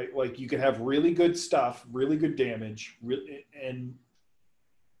formula, right? Like you could have really good stuff, really good damage, and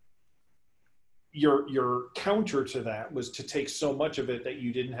your counter to that was to take so much of it that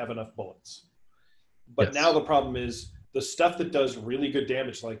you didn't have enough bullets. But now yes. the problem is the stuff that does really good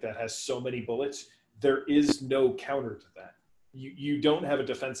damage like that has so many bullets. There is no counter to that. You don't have a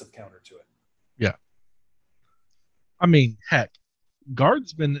defensive counter to it. Yeah. I mean, heck,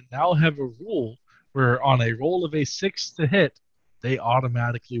 guardsmen now have a rule where on a roll of a 6 to hit, they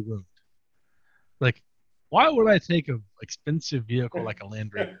automatically wound. Like, why would I take an expensive vehicle like a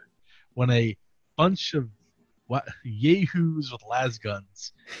Land Raider when a bunch of what yahoos with las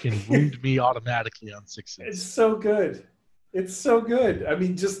guns can wound me automatically on It's sixes? so good. It's so good. I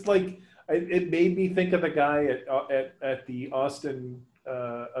mean, just like it made me think of the guy at the Austin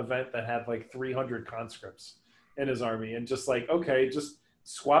event that had like 300 conscripts in his army, and just like, okay, just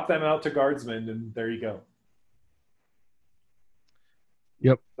swap them out to guardsmen, and there you go.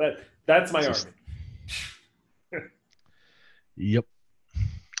 Yep. That's my It's just army. yep.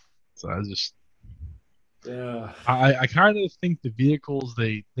 So I just Yeah, I kind of think the vehicles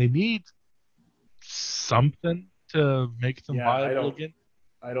they need something to make them yeah. viable again.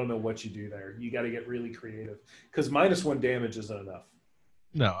 I don't know what you do there. You got to get really creative because -1 damage isn't enough.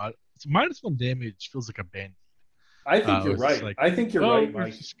 No, -1 damage feels like a band. I think you're It's just right. like, I think you're oh, right, we're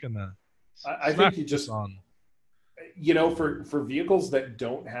Mike. just gonna I smack think you this just, on for vehicles that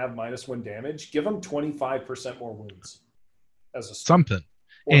don't have -1 damage, give them 25% more wounds as a start, something.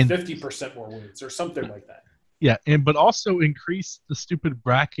 or And 50% more wounds, or something like that. yeah, and but also increase the stupid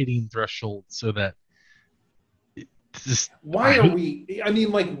bracketing threshold so that it just Why are I we? I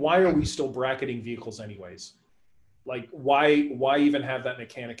mean, like, why are we still bracketing vehicles anyways? Like, why even have that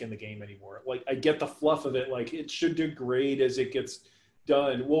mechanic in the game anymore? Like, I get the fluff of it. Like, it should degrade as it gets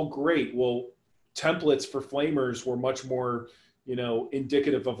done. Well, great. Well, templates for flamers were much more,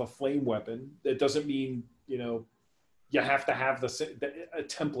 indicative of a flame weapon. That doesn't mean, you have to have a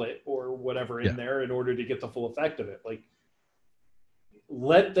template or whatever in yeah, there in order to get the full effect of it. Like,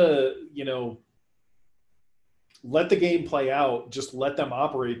 let the, let the game play out. Just let them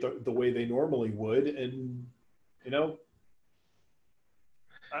operate the way they normally would. And, you know,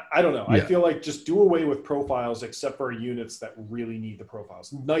 I don't know. I yeah, feel like just do away with profiles except for units that really need the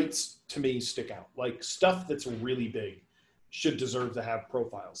profiles. Knights to me stick out. Like stuff that's really big should deserve to have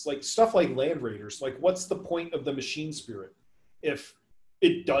profiles. Like stuff like Land Raiders. Like what's the point of the Machine Spirit if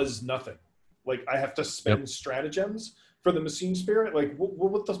it does nothing? Like I have to yep, spend stratagems for the Machine Spirit. Like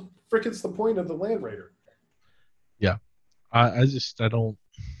what the frickin's the point of the Land Raider? yeah. I just I don't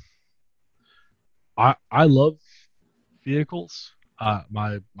I love vehicles.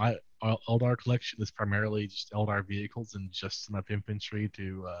 My Eldar collection is primarily just Eldar vehicles and just enough infantry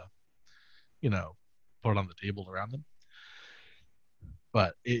to you know put on the table around them.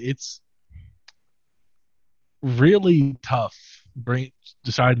 But it's really tough bring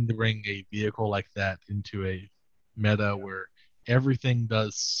deciding to bring a vehicle like that into a meta Yeah. where everything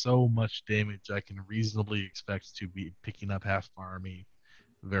does so much damage. I can reasonably expect to be picking up half my army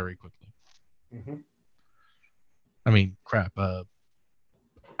very quickly. Mm-hmm. I mean, crap.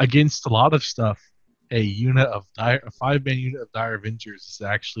 Against a lot of stuff, a 5-man unit of Dire Avengers is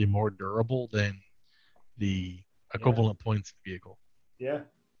actually more durable than the Yeah. equivalent points in the vehicle, Yeah.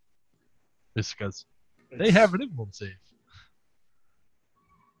 just because they have It's an emblem save.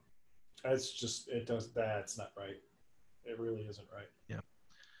 That's just it does that's not right. It really isn't right. Yeah.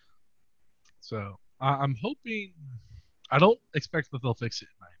 So I'm hoping. I don't expect that they'll fix it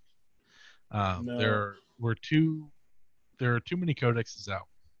in nine. No, There are too many codexes out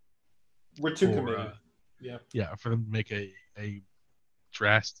we're too for committed. Yeah. yeah for them to make a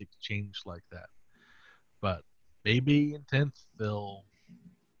drastic change like that. But maybe in 10th they'll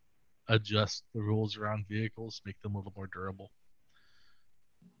adjust the rules around vehicles, make them a little more durable.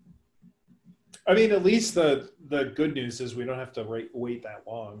 I mean, at least the good news is we don't have to wait that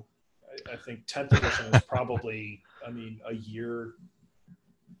long. I think 10th edition is probably, I mean, a, a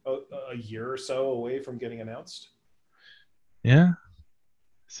year or so away from getting announced. Yeah.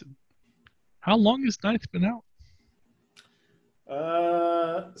 So how long has ninth been out?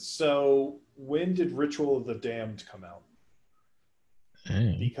 So when did Ritual of the Damned come out?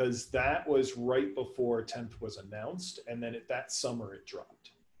 Hey. Because that was right before 10th was announced, and then that summer it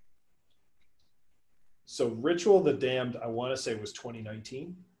dropped. So Ritual of the Damned, I want to say was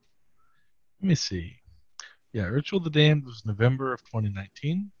 2019. Let me see. Yeah, Ritual of the Damned was November of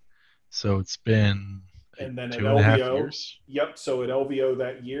 2019. So it's been And then at 2.5 years. yep. So at LVO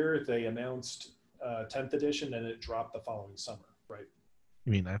that year, they announced 10th edition, and it dropped the following summer, right?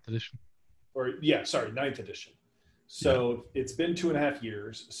 You mean ninth edition? Or yeah, sorry, ninth edition. Yeah. So it's been 2.5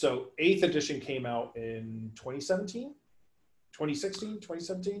 years. So eighth edition came out in 2017, 2016,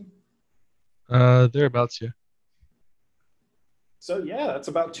 2017. Thereabouts, yeah. So yeah, that's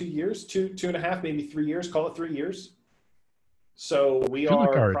about 2 years, two and a half, maybe 3 years. Call it 3 years. So I we feel like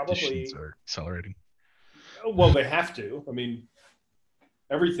are our editions probably, are accelerating. well, they have to. I mean,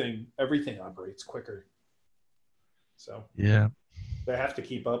 everything operates quicker. So Yeah. they have to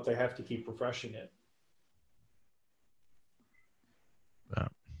keep up. They have to keep refreshing it. Uh,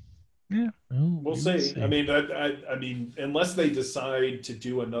 yeah. Well, We'll we will see. I see. mean, I mean, unless they decide to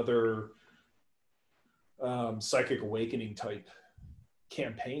do another Psychic Awakening type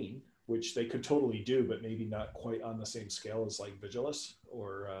campaign, which they could totally do, but maybe not quite on the same scale as like Vigilus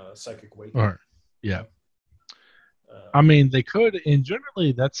or Psychic Awakening. Or, yeah. I Um, mean, they could, and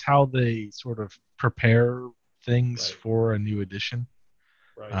generally that's how they sort of prepare things right, for a new edition.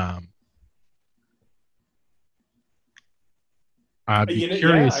 right. Um, I'd be Yeah. I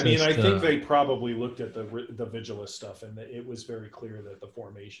curious mean, as I think to, they probably looked at the Vigilus stuff, and it was very clear that the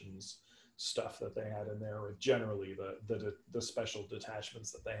formations stuff that they had in there, or generally the special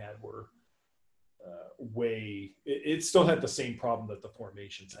detachments that they had, were way. It still had the same problem that the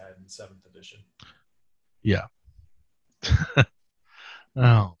formations had in seventh edition. yeah.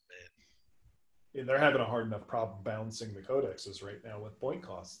 Oh, And they're having a hard enough problem balancing the codexes right now with point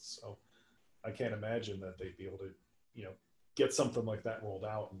costs. So I can't imagine that they'd be able to, you know, get something like that rolled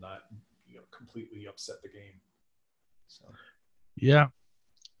out and not, completely upset the game. So yeah.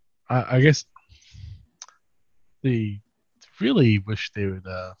 I guess they really wish they would.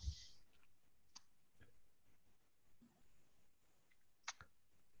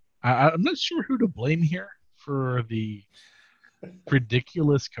 I'm not sure who to blame here for the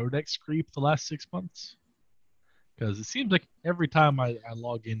ridiculous codex creep the last 6 months. Because it seems like every time I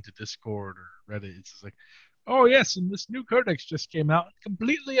log into Discord or Reddit, it's just like, oh yes, and this new codex just came out,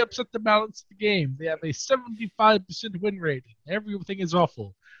 completely upset the balance of the game. They have a 75% win rate, and everything is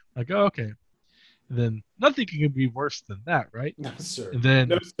awful. Like, oh, okay. And then nothing can be worse than that, right? no, sir, And no,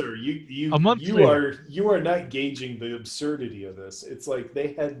 then sir. a month later, You are not gauging the absurdity of this. It's like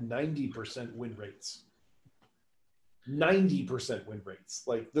they had 90% win rates. 90% win rates.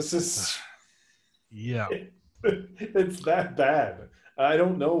 Like this is yeah, it's that bad. I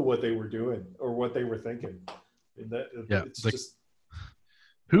don't know what they were doing or what they were thinking. yeah. It's Like, just,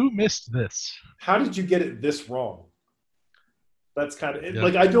 who missed this? how did you get it this wrong? That's kind of Yeah,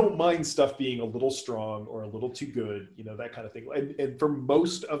 like, I don't mind stuff being a little strong or a little too good, that kind of thing. And for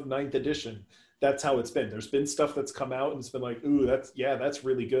most of ninth edition, that's how it's been. There's been stuff that's come out and it's been like, ooh, that's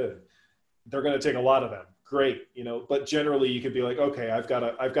really good. They're going to take a lot of them. Great, but generally you could be like, okay, I've got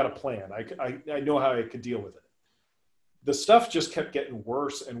a plan. I know how I could deal with it. The stuff just kept getting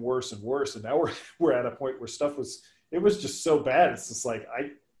worse and worse and worse, and now we're at a point where it was just so bad. It's just like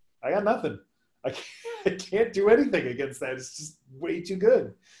I got nothing. I can't do anything against that. It's just way too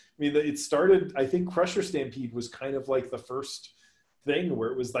good. I mean, it started. I think Crusher Stampede was kind of like the first thing where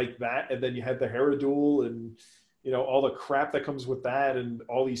it was like that, and then you had the Heraduel and all the crap that comes with that, and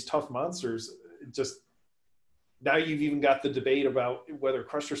all these tough monsters. Just now you've even got the debate about whether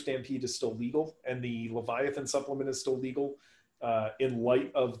Crusher Stampede is still legal and the Leviathan supplement is still legal in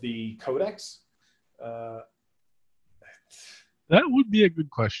light of the Codex. Uh, that would be a good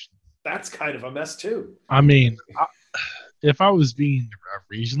question. that's kind of a mess too. I mean, if I was being a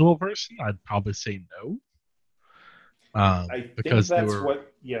reasonable person, I'd probably say no. I think Because they that's were,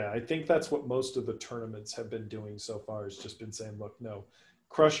 what, yeah, I think that's what most of the tournaments have been doing so far, has just been saying, look, no,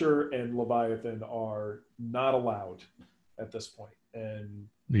 Crusher and Leviathan are not allowed at this point. And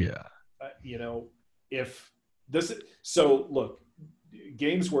yeah, if this, so look,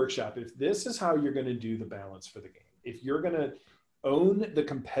 Games Workshop, if this is how you're going to do the balance for the game, if you're going to own the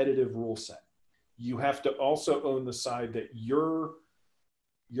competitive rule set, you have to also own the side that your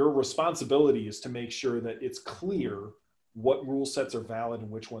responsibility is to make sure that it's clear what rule sets are valid and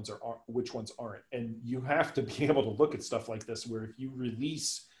which ones aren't. And you have to be able to look at stuff like this, where if you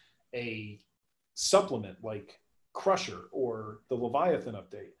release a supplement like Crusher or the Leviathan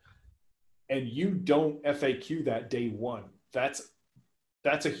update, and you don't FAQ that day one, that's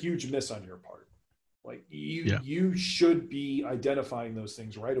a huge miss on your part. Like yeah, you should be identifying those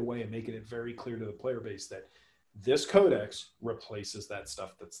things right away and making it very clear to the player base that this codex replaces that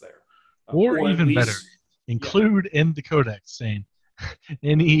stuff that's there, or or at even better, least, yeah, include in the codex saying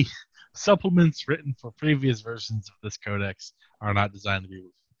any supplements written for previous versions of this codex are not designed to be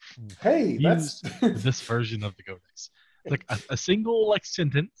hey, that's used for this version of the codex. Like a single like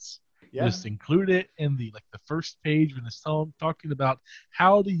sentence, yeah, just include it in the first page when it's talking about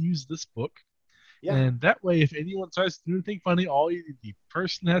how to use this book. yeah, And that way, if anyone tries to do anything funny, the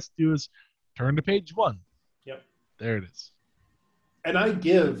person has to do is turn to page one. yep. There it is. And I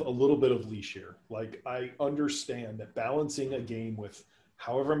give a little bit of leash here. Like, I understand that balancing a game with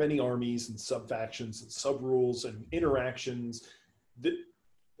however many armies and sub factions and sub rules and interactions,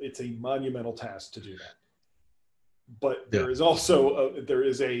 it's a monumental task to do that. But Yeah, there is also there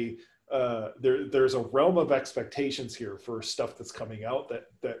is a there's a realm of expectations here for stuff that's coming out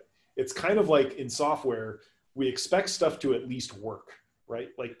that it's kind of like in software, we expect stuff to at least work, right?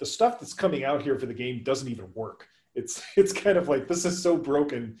 Like the stuff that's coming out here for the game doesn't even work. It's kind of like, this is so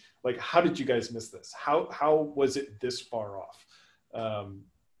broken. Like, how did you guys miss this? How was it this far off? Um,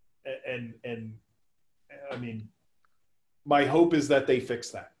 and I mean, my hope is that they fix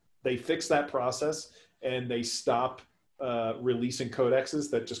that. They fix that process and they stop releasing codexes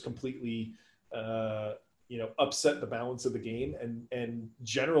that just completely, upset the balance of the game and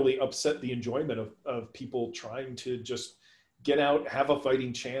generally upset the enjoyment of people trying to just get out, have a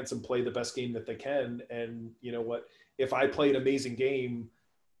fighting chance, and play the best game that they can. And you know what? If I play an amazing game,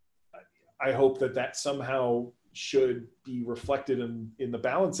 I hope that somehow should be reflected in the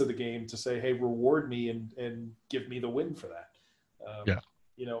balance of the game to say, hey, reward me and give me the win for that. Yeah.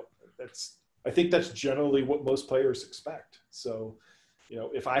 You know, I think that's generally what most players expect. So,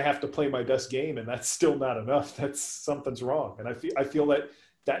 if I have to play my best game and that's still not enough, that's something's wrong. And I feel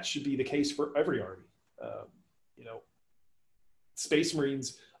that should be the case for every army. You know, Space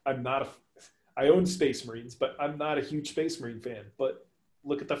Marines, I own Space Marines, but I'm not a huge Space Marine fan. But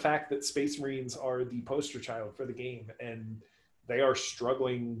look at the fact that Space Marines are the poster child for the game, and they are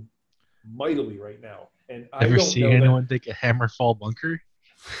struggling mightily right now. And I Ever don't see know that. anyone take a Hammerfall bunker?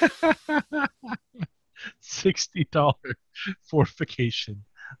 $60 fortification.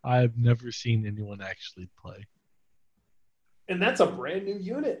 I've never seen anyone actually play. And that's a brand new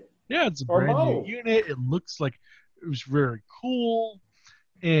unit Yeah, it's a or brand new model. unit. It looks like it was very cool,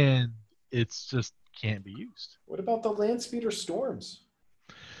 and it's just can't be used. What about the Landspeeder Storms?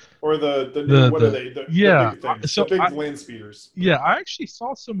 Or the new, The what are the they? The yeah. big things, the So big land speeders. yeah, I actually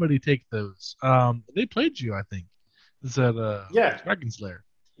saw somebody take those. They played you, I think. It's at Yeah. Dragon's Lair.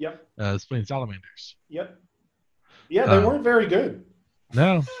 Yep. It's playing Salamanders. Yep. Yeah, they Um, weren't very good.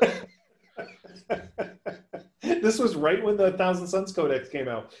 no, This was right when the Thousand Suns Codex came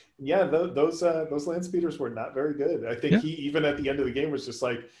out. Yeah, those land speeders were not very good. I think yeah, he even at the end of the game was just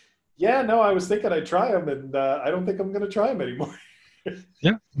like, "Yeah, no, I was thinking I'd try them, and I don't think I'm going to try them anymore."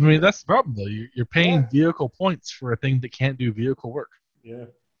 yeah. I mean, that's the problem though. You're Yeah, paying vehicle points for a thing that can't do vehicle work. yeah,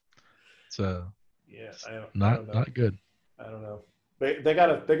 So yeah. it's I not don't know. not good. I don't know. They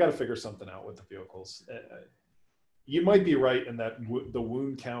gotta figure something out with the vehicles. You might be right in that the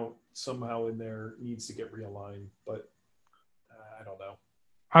wound count somehow in there needs to get realigned, but I don't know.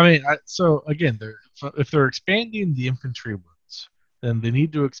 I mean, so again, if they're expanding the infantry wounds, then they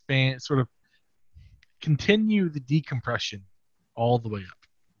need to expand, sort of continue the decompression all the way up.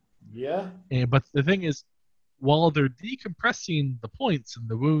 Yeah, But the thing is, while they're decompressing the points and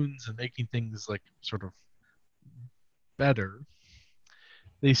the wounds and making things like sort of better,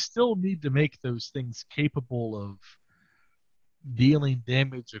 they still need to make those things capable of dealing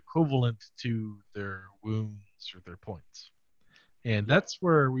damage equivalent to their wounds or their points. And yep, that's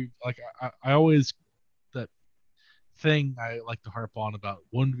where I always, that thing I like to harp on about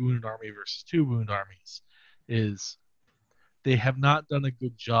one wounded army versus two wounded armies is they have not done a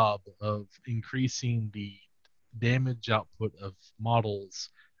good job of increasing the damage output of models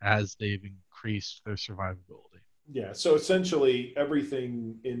as they've increased their survivability. yeah. So essentially,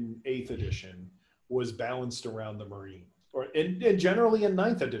 everything in Eighth Edition was balanced around the Marine, and generally in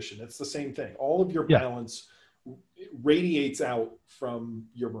Ninth Edition, it's the same thing. All of your Yeah. balance radiates out from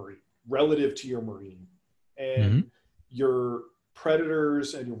your Marine relative to your Marine, Mm-hmm. and your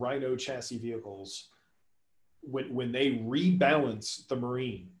Predators and your Rhino chassis vehicles, when they rebalance the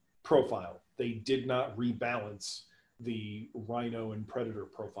Marine profile, they did not rebalance the Rhino and Predator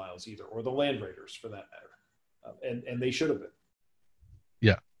profiles either, or the Land Raiders for that matter. And they should have been.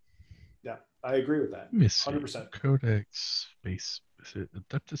 Yeah. Yeah, I agree with that. Let me see. 100%. Codex Space. Is it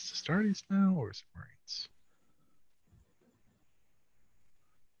Adeptus Astartes now, or is it Marines?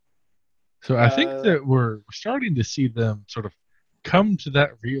 So I think Uh, that we're starting to see them sort of come to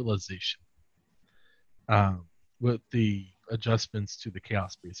that realization, um, with the adjustments to the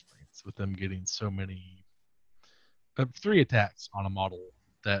Chaos Space Marines, with them getting so many, 3 attacks on a model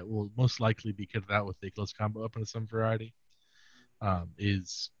that will most likely be kitted out with a close combo weapon of some variety,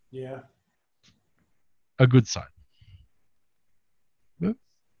 is yeah. a good sign.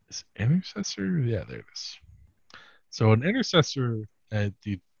 Is Intercessor? Yeah, there it is. So an Intercessor,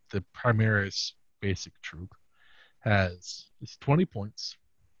 the Primaris basic troop, has it's 20 points,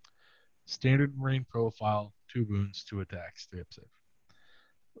 standard Marine profile, 2 wounds, 2 attacks, 3 up save.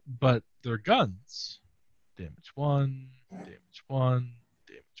 But their guns, damage 1, damage 1,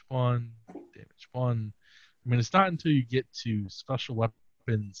 damage 1, damage 1. I mean, it's not until you get to special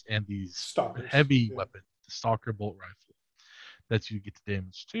weapons and these Stalkers. heavy Yeah. weapons, the Stalker bolt rifle, that you get the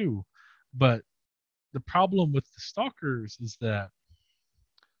damage to. But the problem with the stalkers is that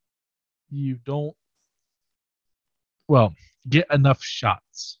you don't, well, get enough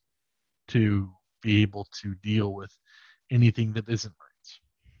shots to be able to deal with anything that isn't right.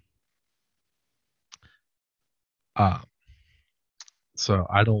 So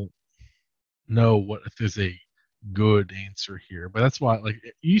I don't know what if there's a good answer here, but that's why like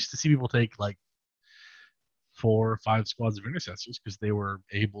you used to see people take like 4 or 5 squads of intercessors because they were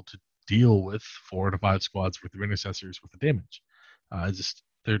able to deal with 4 to 5 squads worth of intercessors with the damage. Just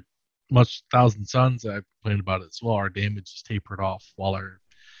they're much Thousand Suns. I complained about it as well. Our damage is tapered off while our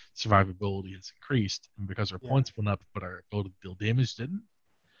survivability has increased, and because our Yeah. points went up but our ability to deal damage didn't,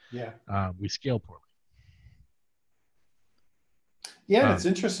 Yeah. we scale poorly. Yeah, and it's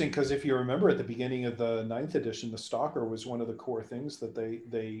interesting because if you remember at the beginning of the ninth edition, the Stalker was one of the core things that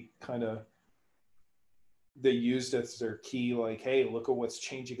they kind of they used as their key. Like, hey, look at what's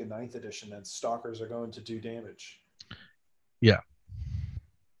changing in ninth edition, and Stalkers are going to do damage. Yeah,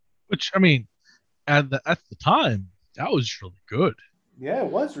 which I mean, at the time, that was really good. Yeah, it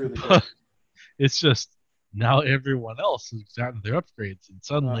was really good. But it's just now everyone else has gotten their upgrades, and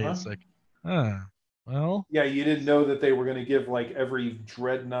suddenly Uh-huh. it's like, ah, well, Yeah, you didn't know that they were going to give like every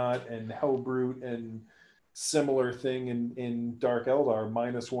Dreadnought and Hellbrute and similar thing in Dark Eldar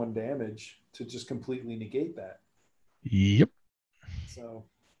 -1 damage to just completely negate that. yep. So,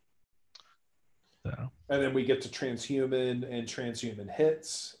 So, and then we get to transhuman and transhuman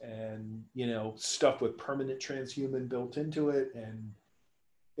hits and, stuff with permanent transhuman built into it. And,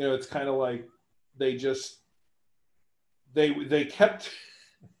 it's kind of like they just, they kept,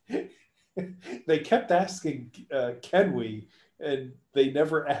 they kept asking, can we? And they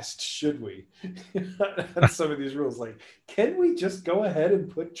never asked, should we? On some of these rules, like, can we just go ahead and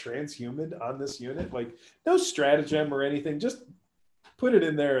put transhuman on this unit? Like, no stratagem or anything, just put it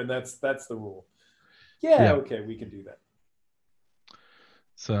in there, and that's the rule. Yeah, yeah. okay, we can do that.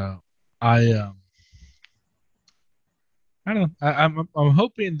 So I don't know. I'm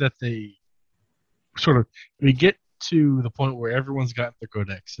hoping that they sort of we get to the point where everyone's got their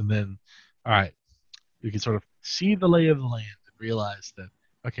codex, and then all right, we can sort of see the lay of the land and realize that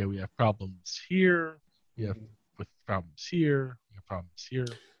okay, we have problems here, we have Mhm. with problems here, we have problems here,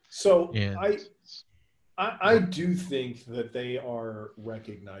 So and I do think that they are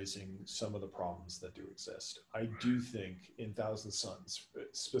recognizing some of the problems that do exist. I do think in Thousand Suns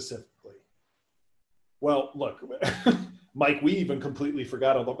specifically. Well, look, Mike, we even completely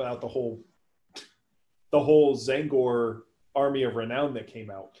forgot about the whole Zangor Army of Renown that came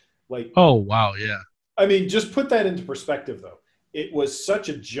out. Like, oh wow, yeah, I mean, just put that into perspective, though. It was such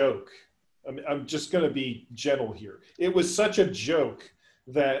a joke. I mean, I'm just going to be gentle here. It was such a joke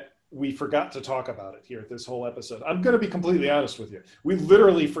that we forgot to talk about it here this whole episode. I'm going to be completely honest with you. We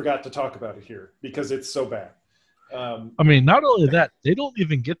literally forgot to talk about it here because it's so bad. I mean, not only that, they don't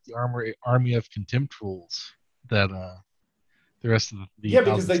even get the army of contempt rules that the rest of the Yeah,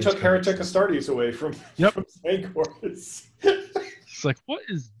 because Thousand they Sons took Codex Heretic has. Astartes away from Yep. Zangors. It's like, what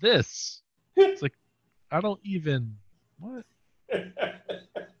is this? It's like, I don't even what. I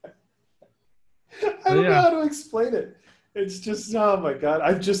But don't know yeah, how to explain it. It's just, oh my god,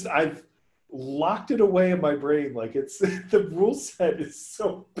 I've locked it away in my brain. Like, it's the rule set is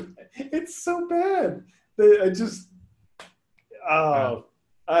so bad. It's so bad. I just, uh, oh,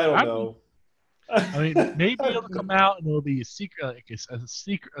 I don't I don't know. know. I mean, maybe it'll come out and it'll be a secret, like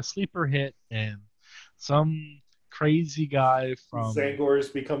a sleeper hit, and some crazy guy from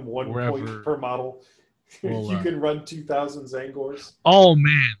Zangors become 1 point wherever per model. will. You can run 2,000 Zangors. Oh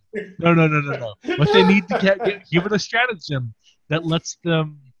man, no. But they need to give it a stratagem that lets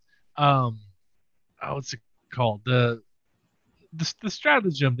them, um, what's it called? The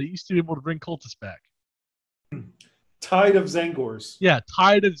stratagem that used to be able to bring cultists back. Tide of Zangors. Yeah,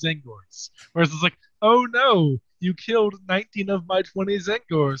 Tide of Zengors. Whereas it's like, oh no, you killed 19 of my 20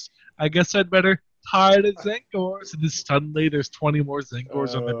 Zengors. I guess I'd better Tide of Zengors. And then suddenly there's 20 more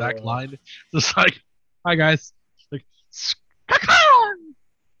Zengors on the back Uh, line. Just like, hi guys. Like,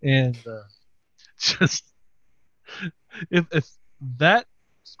 and just, if that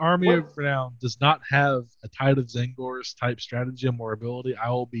Army of what Renown does not have a Tide of Zengors type stratagem or ability, I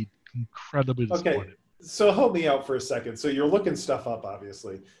will be incredibly Okay, disappointed. so help me out for a second. So you're looking stuff up,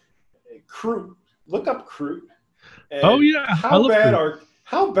 obviously. Kroot, look up Kroot, Oh and yeah, I love Groot.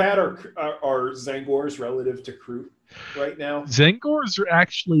 how bad are Zangors relative to Kroot right now? Zangors are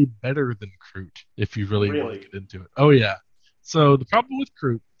actually better than Kroot if you really want to Really, get into it. Oh yeah. So the problem with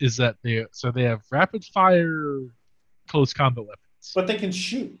Kroot is that they have rapid fire close combat weapons. but they can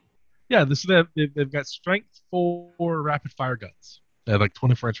shoot. Yeah, this they've got strength for rapid fire guns. They have like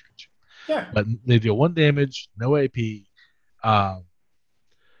 24-inch range, Yeah, but they deal 1 damage, no AP, um,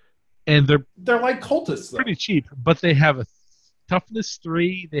 and they're they're like cultists though. pretty cheap. But they have a toughness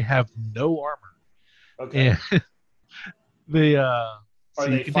 3. They have no armor, Okay, and they are so you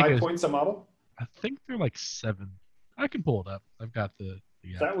they can take five a. points a model? I think they're like 7. I can pull it up. I've got the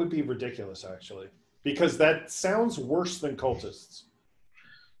app. That would be ridiculous, actually, because that sounds worse than cultists.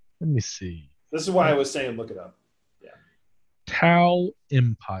 Let me see. This is why I Uh, was saying look it up. Yeah, Tau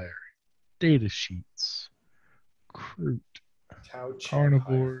Empire data sheets. Crude Tau Champire.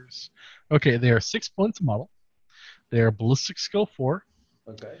 carnivores. Okay, they are 6 points a model. They are ballistic skill 4.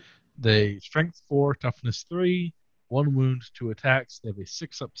 Okay, They strength 4, toughness 3, 1 wound, 2 attacks. They have a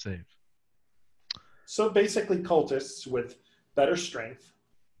 6 up save. so basically cultists with better strength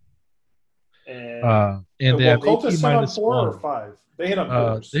and And they well, have AP cultists hit on minus 4 or 1. 5. They hit on They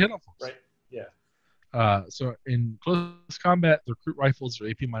fours, hit on fours. right? Yeah. So in close combat, the recruit rifles are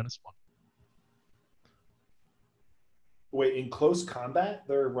AP minus 1. Wait, in close combat,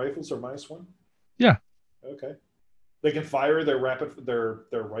 their rifles are -1. Yeah. Okay, they can fire their rifles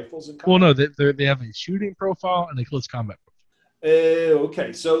in Well, combat. no, they have a shooting profile and a close combat profile.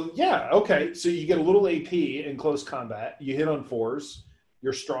 Okay, so yeah, okay, so you get a little AP in close combat. You hit on 4s,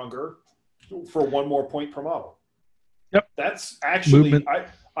 you're stronger for 1 more point per model. Yep. That's actually Movement,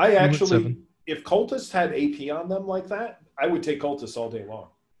 I movement actually 7. if cultists had AP on them like that, I would take cultists all day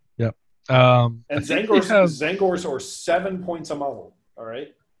long. Yep. I And think they have. Zangors are 7 points a model. All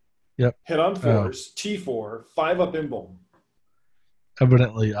right, Yep. hit on Uh, 4s, T4, 5 up Imbolm.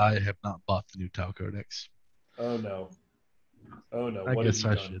 Evidently, I have not bought the new Tau Codex. Oh no, oh no, I what have guess you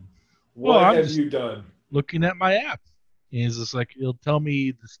I done? should. Well, What I'm have just you done? looking at my app. And it's just like it'll tell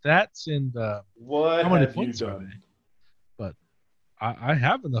me the stats and What how many have you points are done? they. But I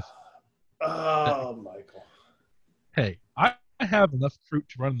have enough. Oh, Michael. Hey, I have enough recruit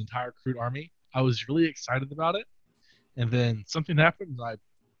to run an entire recruit army. I was really excited about it, and then something happened, and I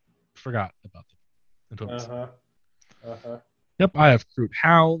forgot about them until Uh recently. huh. Uh huh. Yep, I have recruit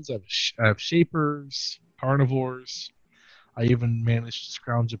hounds. I have shapers, carnivores. I even managed to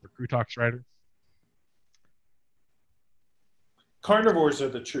scrounge up a Crutox rider. Carnivores are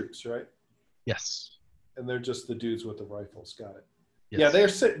the troops, right? Yes, And they're just the dudes with the rifles. Got it. Yeah,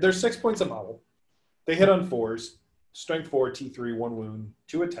 yes, they're 6 points a model. They hit yep, on 4s, strength 4, T3, 1 wound,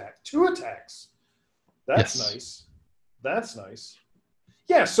 2 attack, 2 attacks. That's yes. nice. That's nice.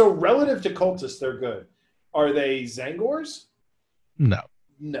 Yeah. So relative to cultists, they're good. Are they Zangors? No,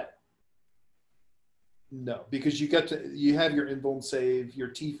 No, no, because you have your invuln save, your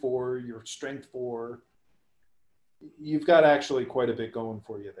T4, your strength 4. You've got actually quite a bit going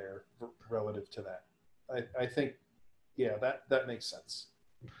for you there relative to that. I think, yeah, that makes sense.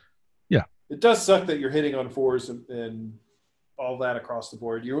 yeah. It does suck that you're hitting on 4s and all that across the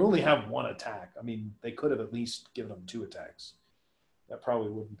board. You only have 1 attack. I mean, they could have at least given them 2 attacks. That probably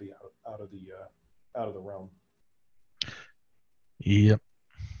wouldn't be out of the realm. Yep.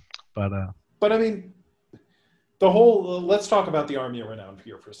 But But I mean, the whole let's talk about the Army of Renown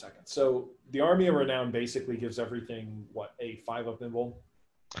here for a second. So the Army of Renown basically gives everything what a 5 up invul,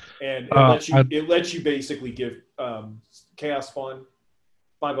 and I it lets you basically give chaos spawn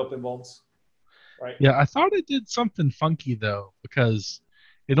 5 up invulns, right? yeah, I thought it did something funky though because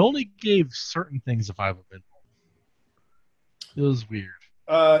it only gave certain things a 5 of it. It was weird.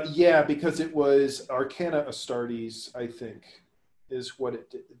 Yeah, because it was Arcana Astartes, I think, is what it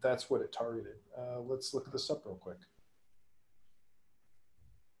did. That's what it targeted. Let's look this up real quick.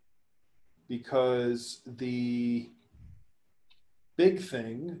 Because the big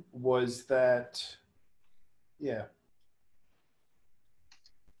thing was that, yeah,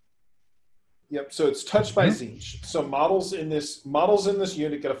 yep. So it's touched by Yeah. Zinch. So models in this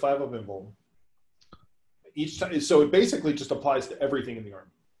unit get a 5 up invuln each time. So it basically just applies to everything in the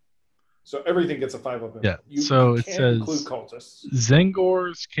army. So everything gets a 5 up invuln. Yeah. You So it can't include says cultists.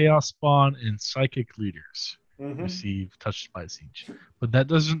 Zengors, Chaos Spawn, and Psychic Leaders Mm-hmm. receive touched by Siege. But that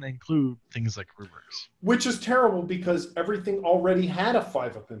doesn't include things like rumors. Which is terrible because everything already had a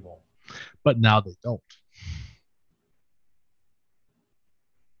 5 up invuln. But now they don't.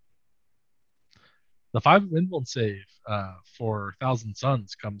 The 5 Windmill save for Thousand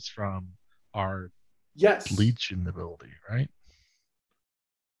Suns comes from our Yes. Legion ability, right?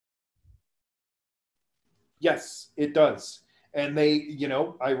 Yes, it does. And they,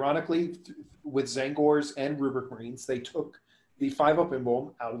 ironically, with Zangors and Rubric Marines, they took the 5 up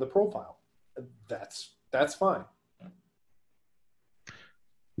invuln out of the profile. That's fine.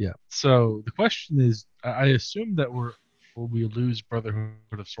 Yeah. So the question is, I assume that we're we lose Brotherhood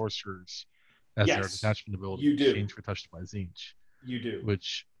of Sorcerers as their Yes, detachment ability in you do. exchange for Touched by Zinch, You do.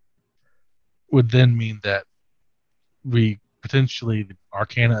 which would then mean that we potentially the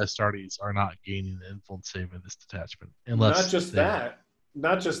Arcana Astartes are not gaining the influence save in this detachment Not unless just they. that,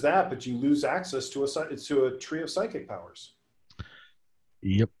 not just that, but you lose access to a tree of psychic powers.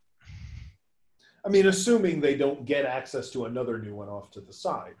 Yep. I mean, assuming they don't get access to another new one off to the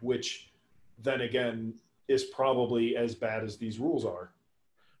side, which then again is probably as bad as these rules are.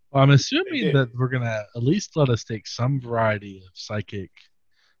 Well, I'm They assuming did. that we're gonna at least let us take some variety of psychic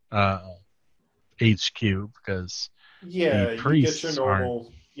uh, HQ because the Yeah, you get your priests aren't.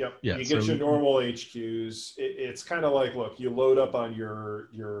 normal. Yep, Yeah. you get So your normal HQs. It's kind of like, look, you load up on your.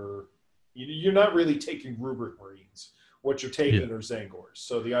 You're not really taking rubric marines. What you're yeah. taking are Zangors.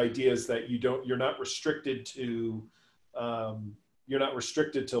 So the idea is that you're not restricted to, you're not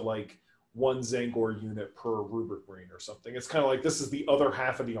restricted to like one Zangor unit per rubric marine or something. It's kind of like this is the other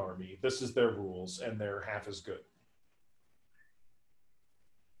half of the army. This is their rules, and their half is good.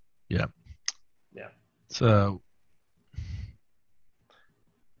 Yeah. Yeah. So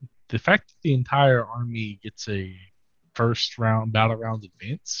the fact that the entire army gets a first round battle rounds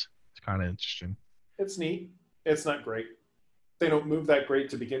advance is kind of interesting. It's neat. It's not great. They don't move that great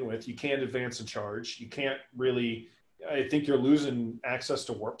to begin with. You can't advance and charge. You can't really. I think you're losing access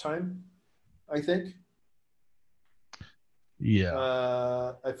to warp time. I think.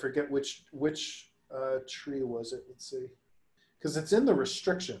 Yeah. I forget which tree was it. Let's see, because it's in the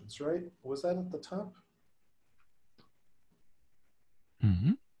restrictions, right? Was that at the top?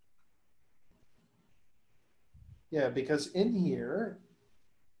 Mm-hmm. Yeah, because in here,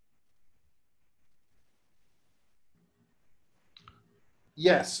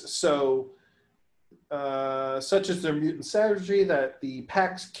 yes. So such as their mutant savagery, that the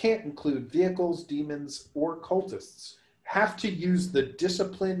packs can't include vehicles, demons, or cultists, have to use the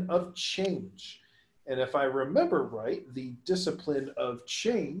discipline of change. And if I remember right, the discipline of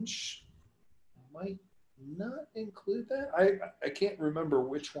change might not include that. I can't remember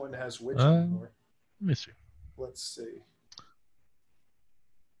which one has which Let anymore. me see. Let's see.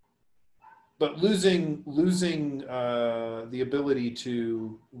 But losing the ability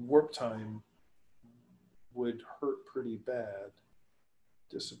to warp time would hurt pretty bad.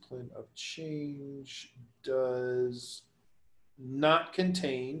 Discipline of Change does not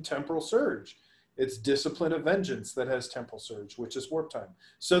contain Temporal Surge. It's Discipline of Vengeance that has Temporal Surge, which is Warp Time.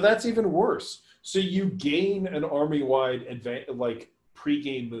 So that's even worse. So you gain an army-wide like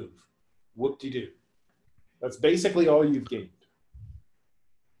pre-game move. Whoop-de-doo. That's basically all you've gained.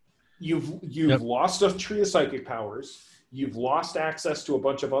 You've Yep. lost a tree of psychic powers. You've lost access to a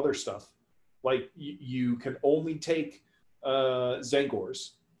bunch of other stuff. Like you can only take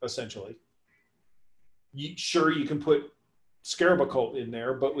Zangors, essentially. Sure, you can put Scarab Occult in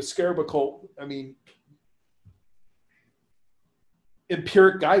there, but with Scarab Occult, I mean,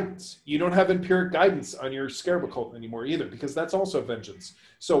 Empiric Guidance. You don't have Empiric Guidance on your Scarab Occult anymore either, because that's also Vengeance.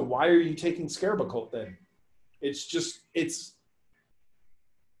 So why are you taking Scarab Occult then? It's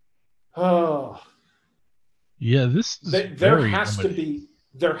oh. Yeah, this is There very has to limiting.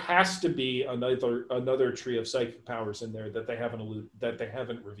 be another tree of psychic powers in there that they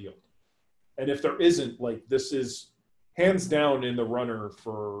haven't revealed. And if there isn't, like, this is hands down in the runner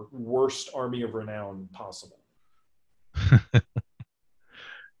for worst army of renown possible.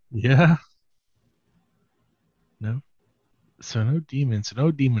 Yeah. No. So no demons, no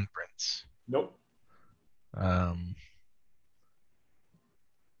demon prince. Nope. Um,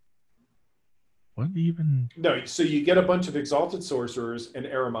 what even? No, so you get a bunch of exalted sorcerers and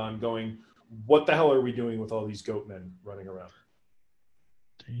Aramon going, what the hell are we doing with all these goat men running around?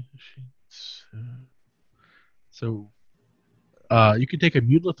 Data sheets. So you can take a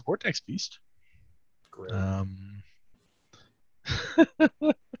Mutilith Vortex Beast. Great. Um,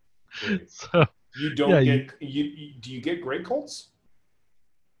 Great. so You yeah, don't get do you get great cults?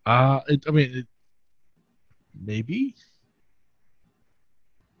 I mean, maybe.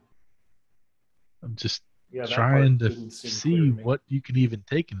 I'm just Yeah, that trying part to didn't seem clear see to me. what you can even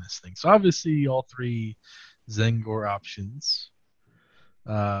take in this thing. So obviously, all three Zengor options.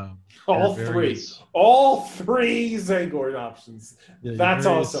 Your various, All three Zangor options. yeah, your That's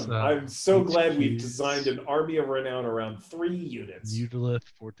various awesome. I'm so glad we've designed HQs, an army of renown around 3 units. Mutilith,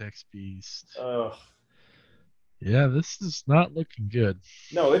 Vortex Beast. Uh, Yeah, this is not looking good.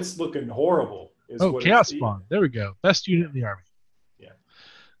 no, it's looking horrible. Is Oh, what it's. Chaos Spawn. There we go. Best unit in the army.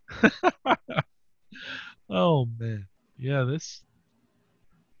 Yeah. Oh man. Yeah, this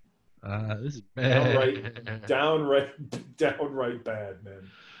is Downright, bad. downright, downright bad,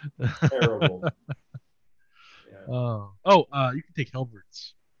 man. Terrible. Yeah. You can take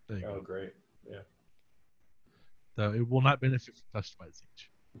Hellbrutes. There you Oh, go. great. Yeah. So it will not benefit from customized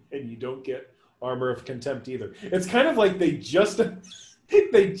siege. And you don't get Armor of Contempt either. It's kind of like they just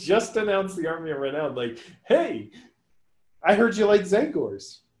they just announced the Army of Renown. Like, hey, I heard you like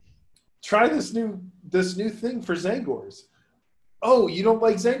Zangors. Try this new thing for Zangors. Oh, you don't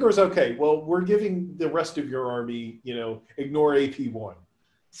like Zangors? Okay, well, we're giving the rest of your army, ignore AP1.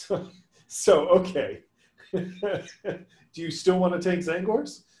 So okay. Do you still want to take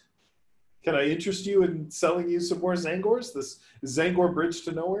Zangors? Can I interest you in selling you some more Zangors? This Zangor Bridge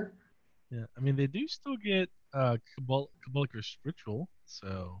to Nowhere? Yeah, I mean they do still get Cabalica's Ritual,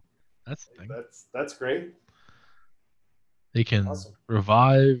 so that's the thing. That's great. They can Awesome.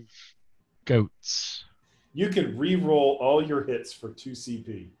 revive goats. You can re-roll all your hits for 2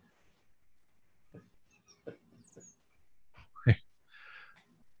 CP.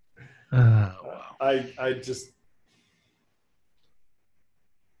 Wow. I just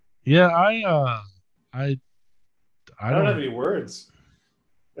Yeah, I I I don't have don't. any words.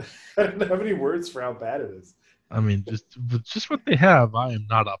 I don't have any words for how bad it is. I mean, just what they have, I am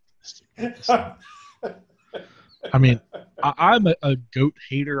not optimistic about this thing. I mean, I'm a goat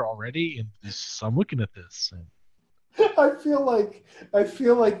hater already, and I'm looking at this, and I feel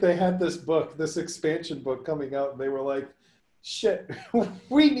like they had this expansion book coming out, and they were like, "Shit,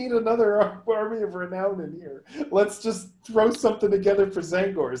 we need another Army of Renown in here. Let's just throw something together for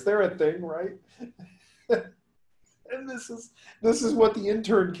Zangors. They're a thing, right?" And this is what the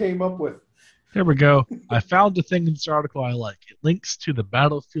intern came up with. here we go. I found a thing in this article I like. It links to the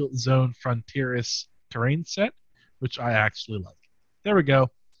Battlefield Zone Frontieris terrain set, which I actually like. There we go.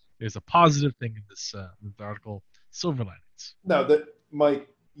 There's a positive thing in this article. Silver linings. No, that Mike,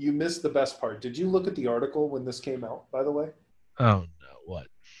 you missed the best part. Did you look at the article when this came out? By the way. Oh no, what?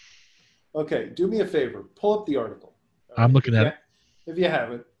 Okay, do me a favor. Pull up the article. All I'm right, looking at it. if you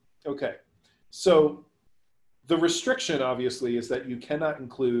haven't. Okay, so the restriction obviously is that you cannot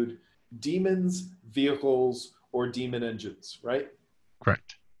include demons, vehicles, or demon engines, right?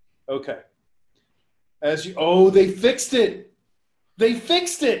 Correct. Okay. They fixed it. They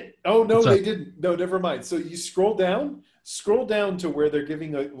fixed it. Oh no, What's they up? didn't. No, never mind. So you scroll down to where they're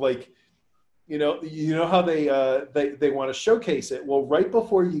giving a like, how they want to showcase it. Well, right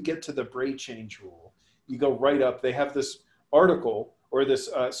before you get to the bray change rule, you go right up. They have this article or this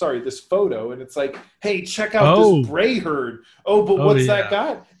photo, and it's like, hey, check out this Oh, bray herd. Oh, but oh what's that yeah.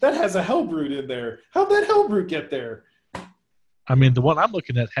 got? That has a hellbrute in there. How'd that hellbrute get there? I mean, the one I'm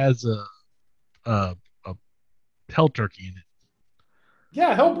looking at has a hell turkey in it.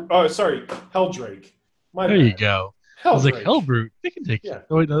 Yeah, hell. Oh, sorry, Helldrake. My There you bad. go. I was like, Helldrake. Hellbrute. They can take. Yeah,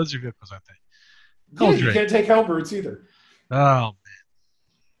 Oh wait, no, those are vehicles, aren't they? yeah. You Helldrake. can't take hellbrutes either. Oh,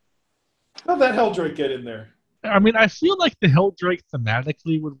 How'd that Helldrake get in there? I mean, I feel like the Helldrake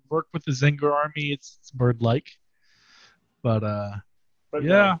thematically would work with the Zengor army. It's bird-like, but But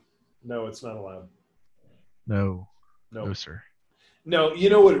yeah, no, it's not allowed. no, no, No, sir. no. You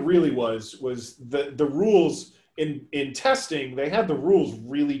know what it really was the rules in testing. They had the rules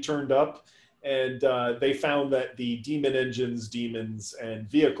really turned up, and they found that the demon engines, demons, and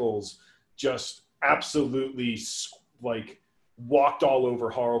vehicles just absolutely like walked all over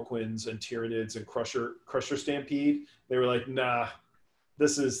Harlequins and Tyranids and Crusher Stampede. They were like, nah,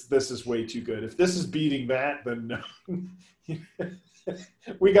 this is way too good. If this is beating that, then no.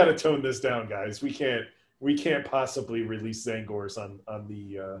 We got to tone this down, guys. We can't possibly release Zangors on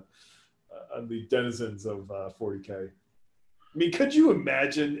the denizens of 40K. I mean, could you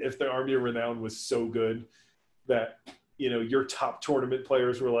imagine if the Army of Renown was so good that your top tournament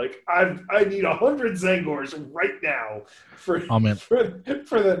players were like, I need 100 Zangors right now for Oh man, for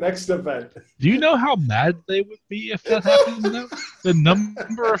the next event. do you know how mad they would be if that happened? Though the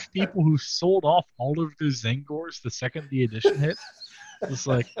number of people who sold off all of their Zengors the second the edition hit, it's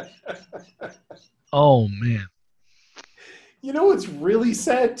like, oh man. You know what's really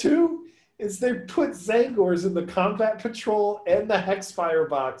sad too is they put Zangors in the combat patrol and the Hexfire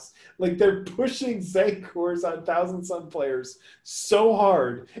box. Like they're pushing Zangors on Thousand Sun players so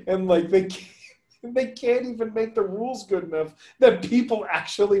hard, and like they can't even make the rules good enough that people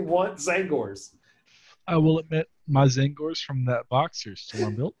actually want Zangors. I will admit, my Zengors from that box are still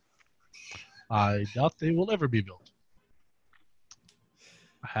unbuilt. I doubt they will ever be built.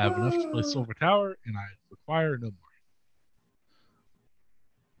 I have enough to play Silver Tower, and I require no more.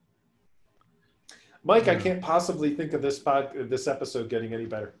 Mike, I can't possibly think of this episode getting any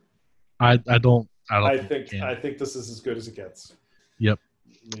better. I don't I think think it can. I think this is as good as it gets. Yep.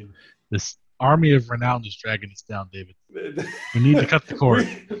 I mean, This army of renown is dragging us down, David. We need to cut the cord.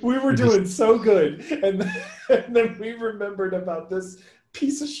 We were doing so good, and then we remembered about this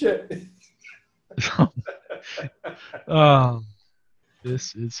piece of shit.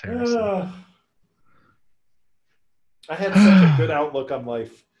 This is heresy. I had such a good outlook on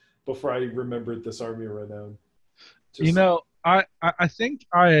life before I remembered this Army of Renown. You know, I think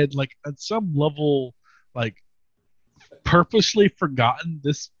I had, like, at some level, like, purposely forgotten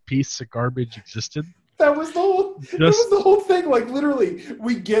this piece of garbage existed. That was the whole thing. Like, literally,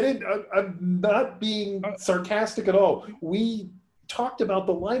 we get it. I'm not being sarcastic at all. We talked about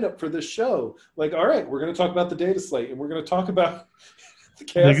the lineup for this show. Like, all right, we're going to talk about the data slate, and we're going to talk about the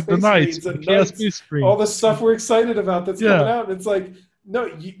Chaos Space Marines, all the stuff we're excited about that's coming out. And it's like, no,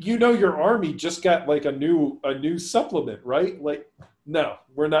 you know, your Army just got like a new supplement, right? Like, no,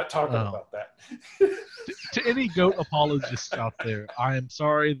 we're not talking about that. To any GOAT apologists out there, I am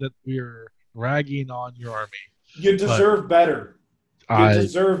sorry that we're ragging on your Army. You deserve better. You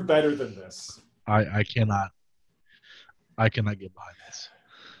deserve better than this. I cannot get behind this.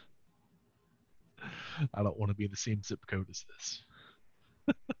 I don't want to be in the same zip code as this.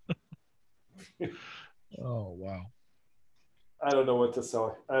 Oh, wow. I don't know what to say.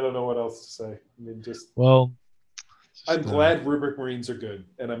 I don't know what else to say. I mean, I'm glad Rubric Marines are good,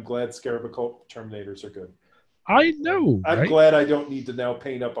 and I'm glad Scarab Occult Terminators are good. I know. I'm glad I don't need to now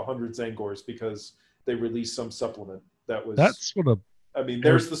paint up 100 Zangors because they released some supplement that was. That's what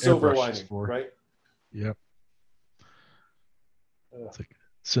there's the silver lining, right? Yep. It's like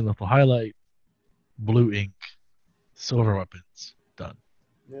Cynical highlight, blue ink, silver weapons, done.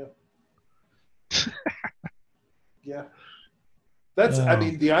 Yeah. Yeah. That's.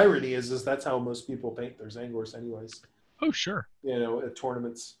 The irony is that's how most people paint their Zangors, anyways. Oh, sure. You know, at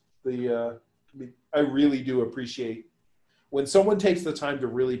tournaments, I really do appreciate when someone takes the time to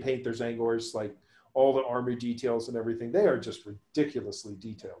really paint their Zangors, like all the armor details and everything. They are just ridiculously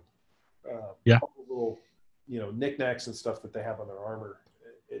detailed. All the little, knickknacks and stuff that they have on their armor.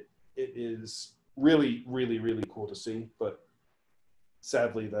 It is really, really, really cool to see, but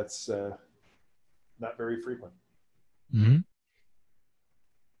sadly, that's not very frequent. Mm-hmm.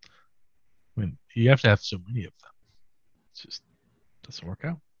 I mean, you have to have so many of them. It just doesn't work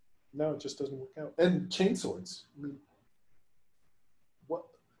out. No, it just doesn't work out. And chainswords. I mean,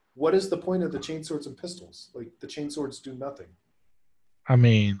 what is the point of the chainswords and pistols? Like, the chainswords do nothing. I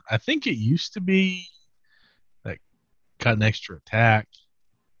mean, I think it used to be like cut an extra attack,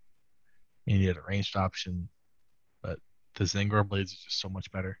 and you had a ranged option, but the Zangor blades is just so much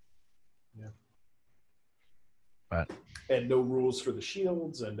better. Yeah. But and no rules for the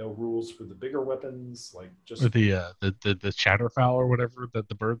shields, and no rules for the bigger weapons, like just or the Chatterfowl or whatever that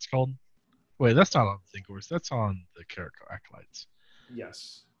the bird's called. Wait, that's not on the Zangors. That's on the Acolytes.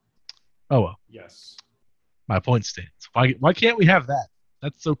 Yes. Oh well. Yes. My point stands. Why can't we have that?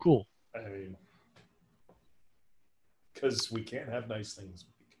 That's so cool. I mean, because we can't have nice things.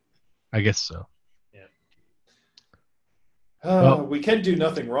 I guess so. Yeah. We can do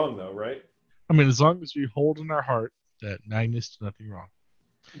nothing wrong, though, right? I mean, as long as we hold in our heart that Magnus did nothing wrong.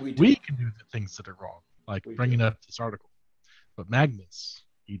 We can do the things that are wrong, like bringing up this article. But Magnus,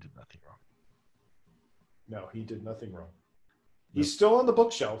 he did nothing wrong. No, he did nothing wrong. He's still on the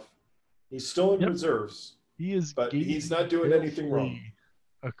bookshelf. He's still in reserves. He is, but he's not doing anything wrong.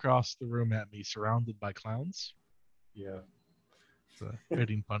 Across the room at me, surrounded by clowns. Yeah. It's a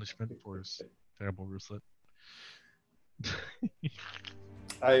fitting punishment for his terrible rooslet.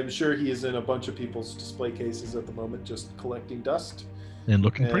 I am sure he is in a bunch of people's display cases at the moment, just collecting dust. And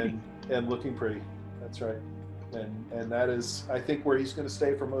looking pretty. And looking pretty. That's right. And that is, I think, where he's going to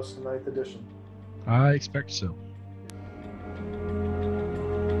stay for most of the 9th edition. I expect so.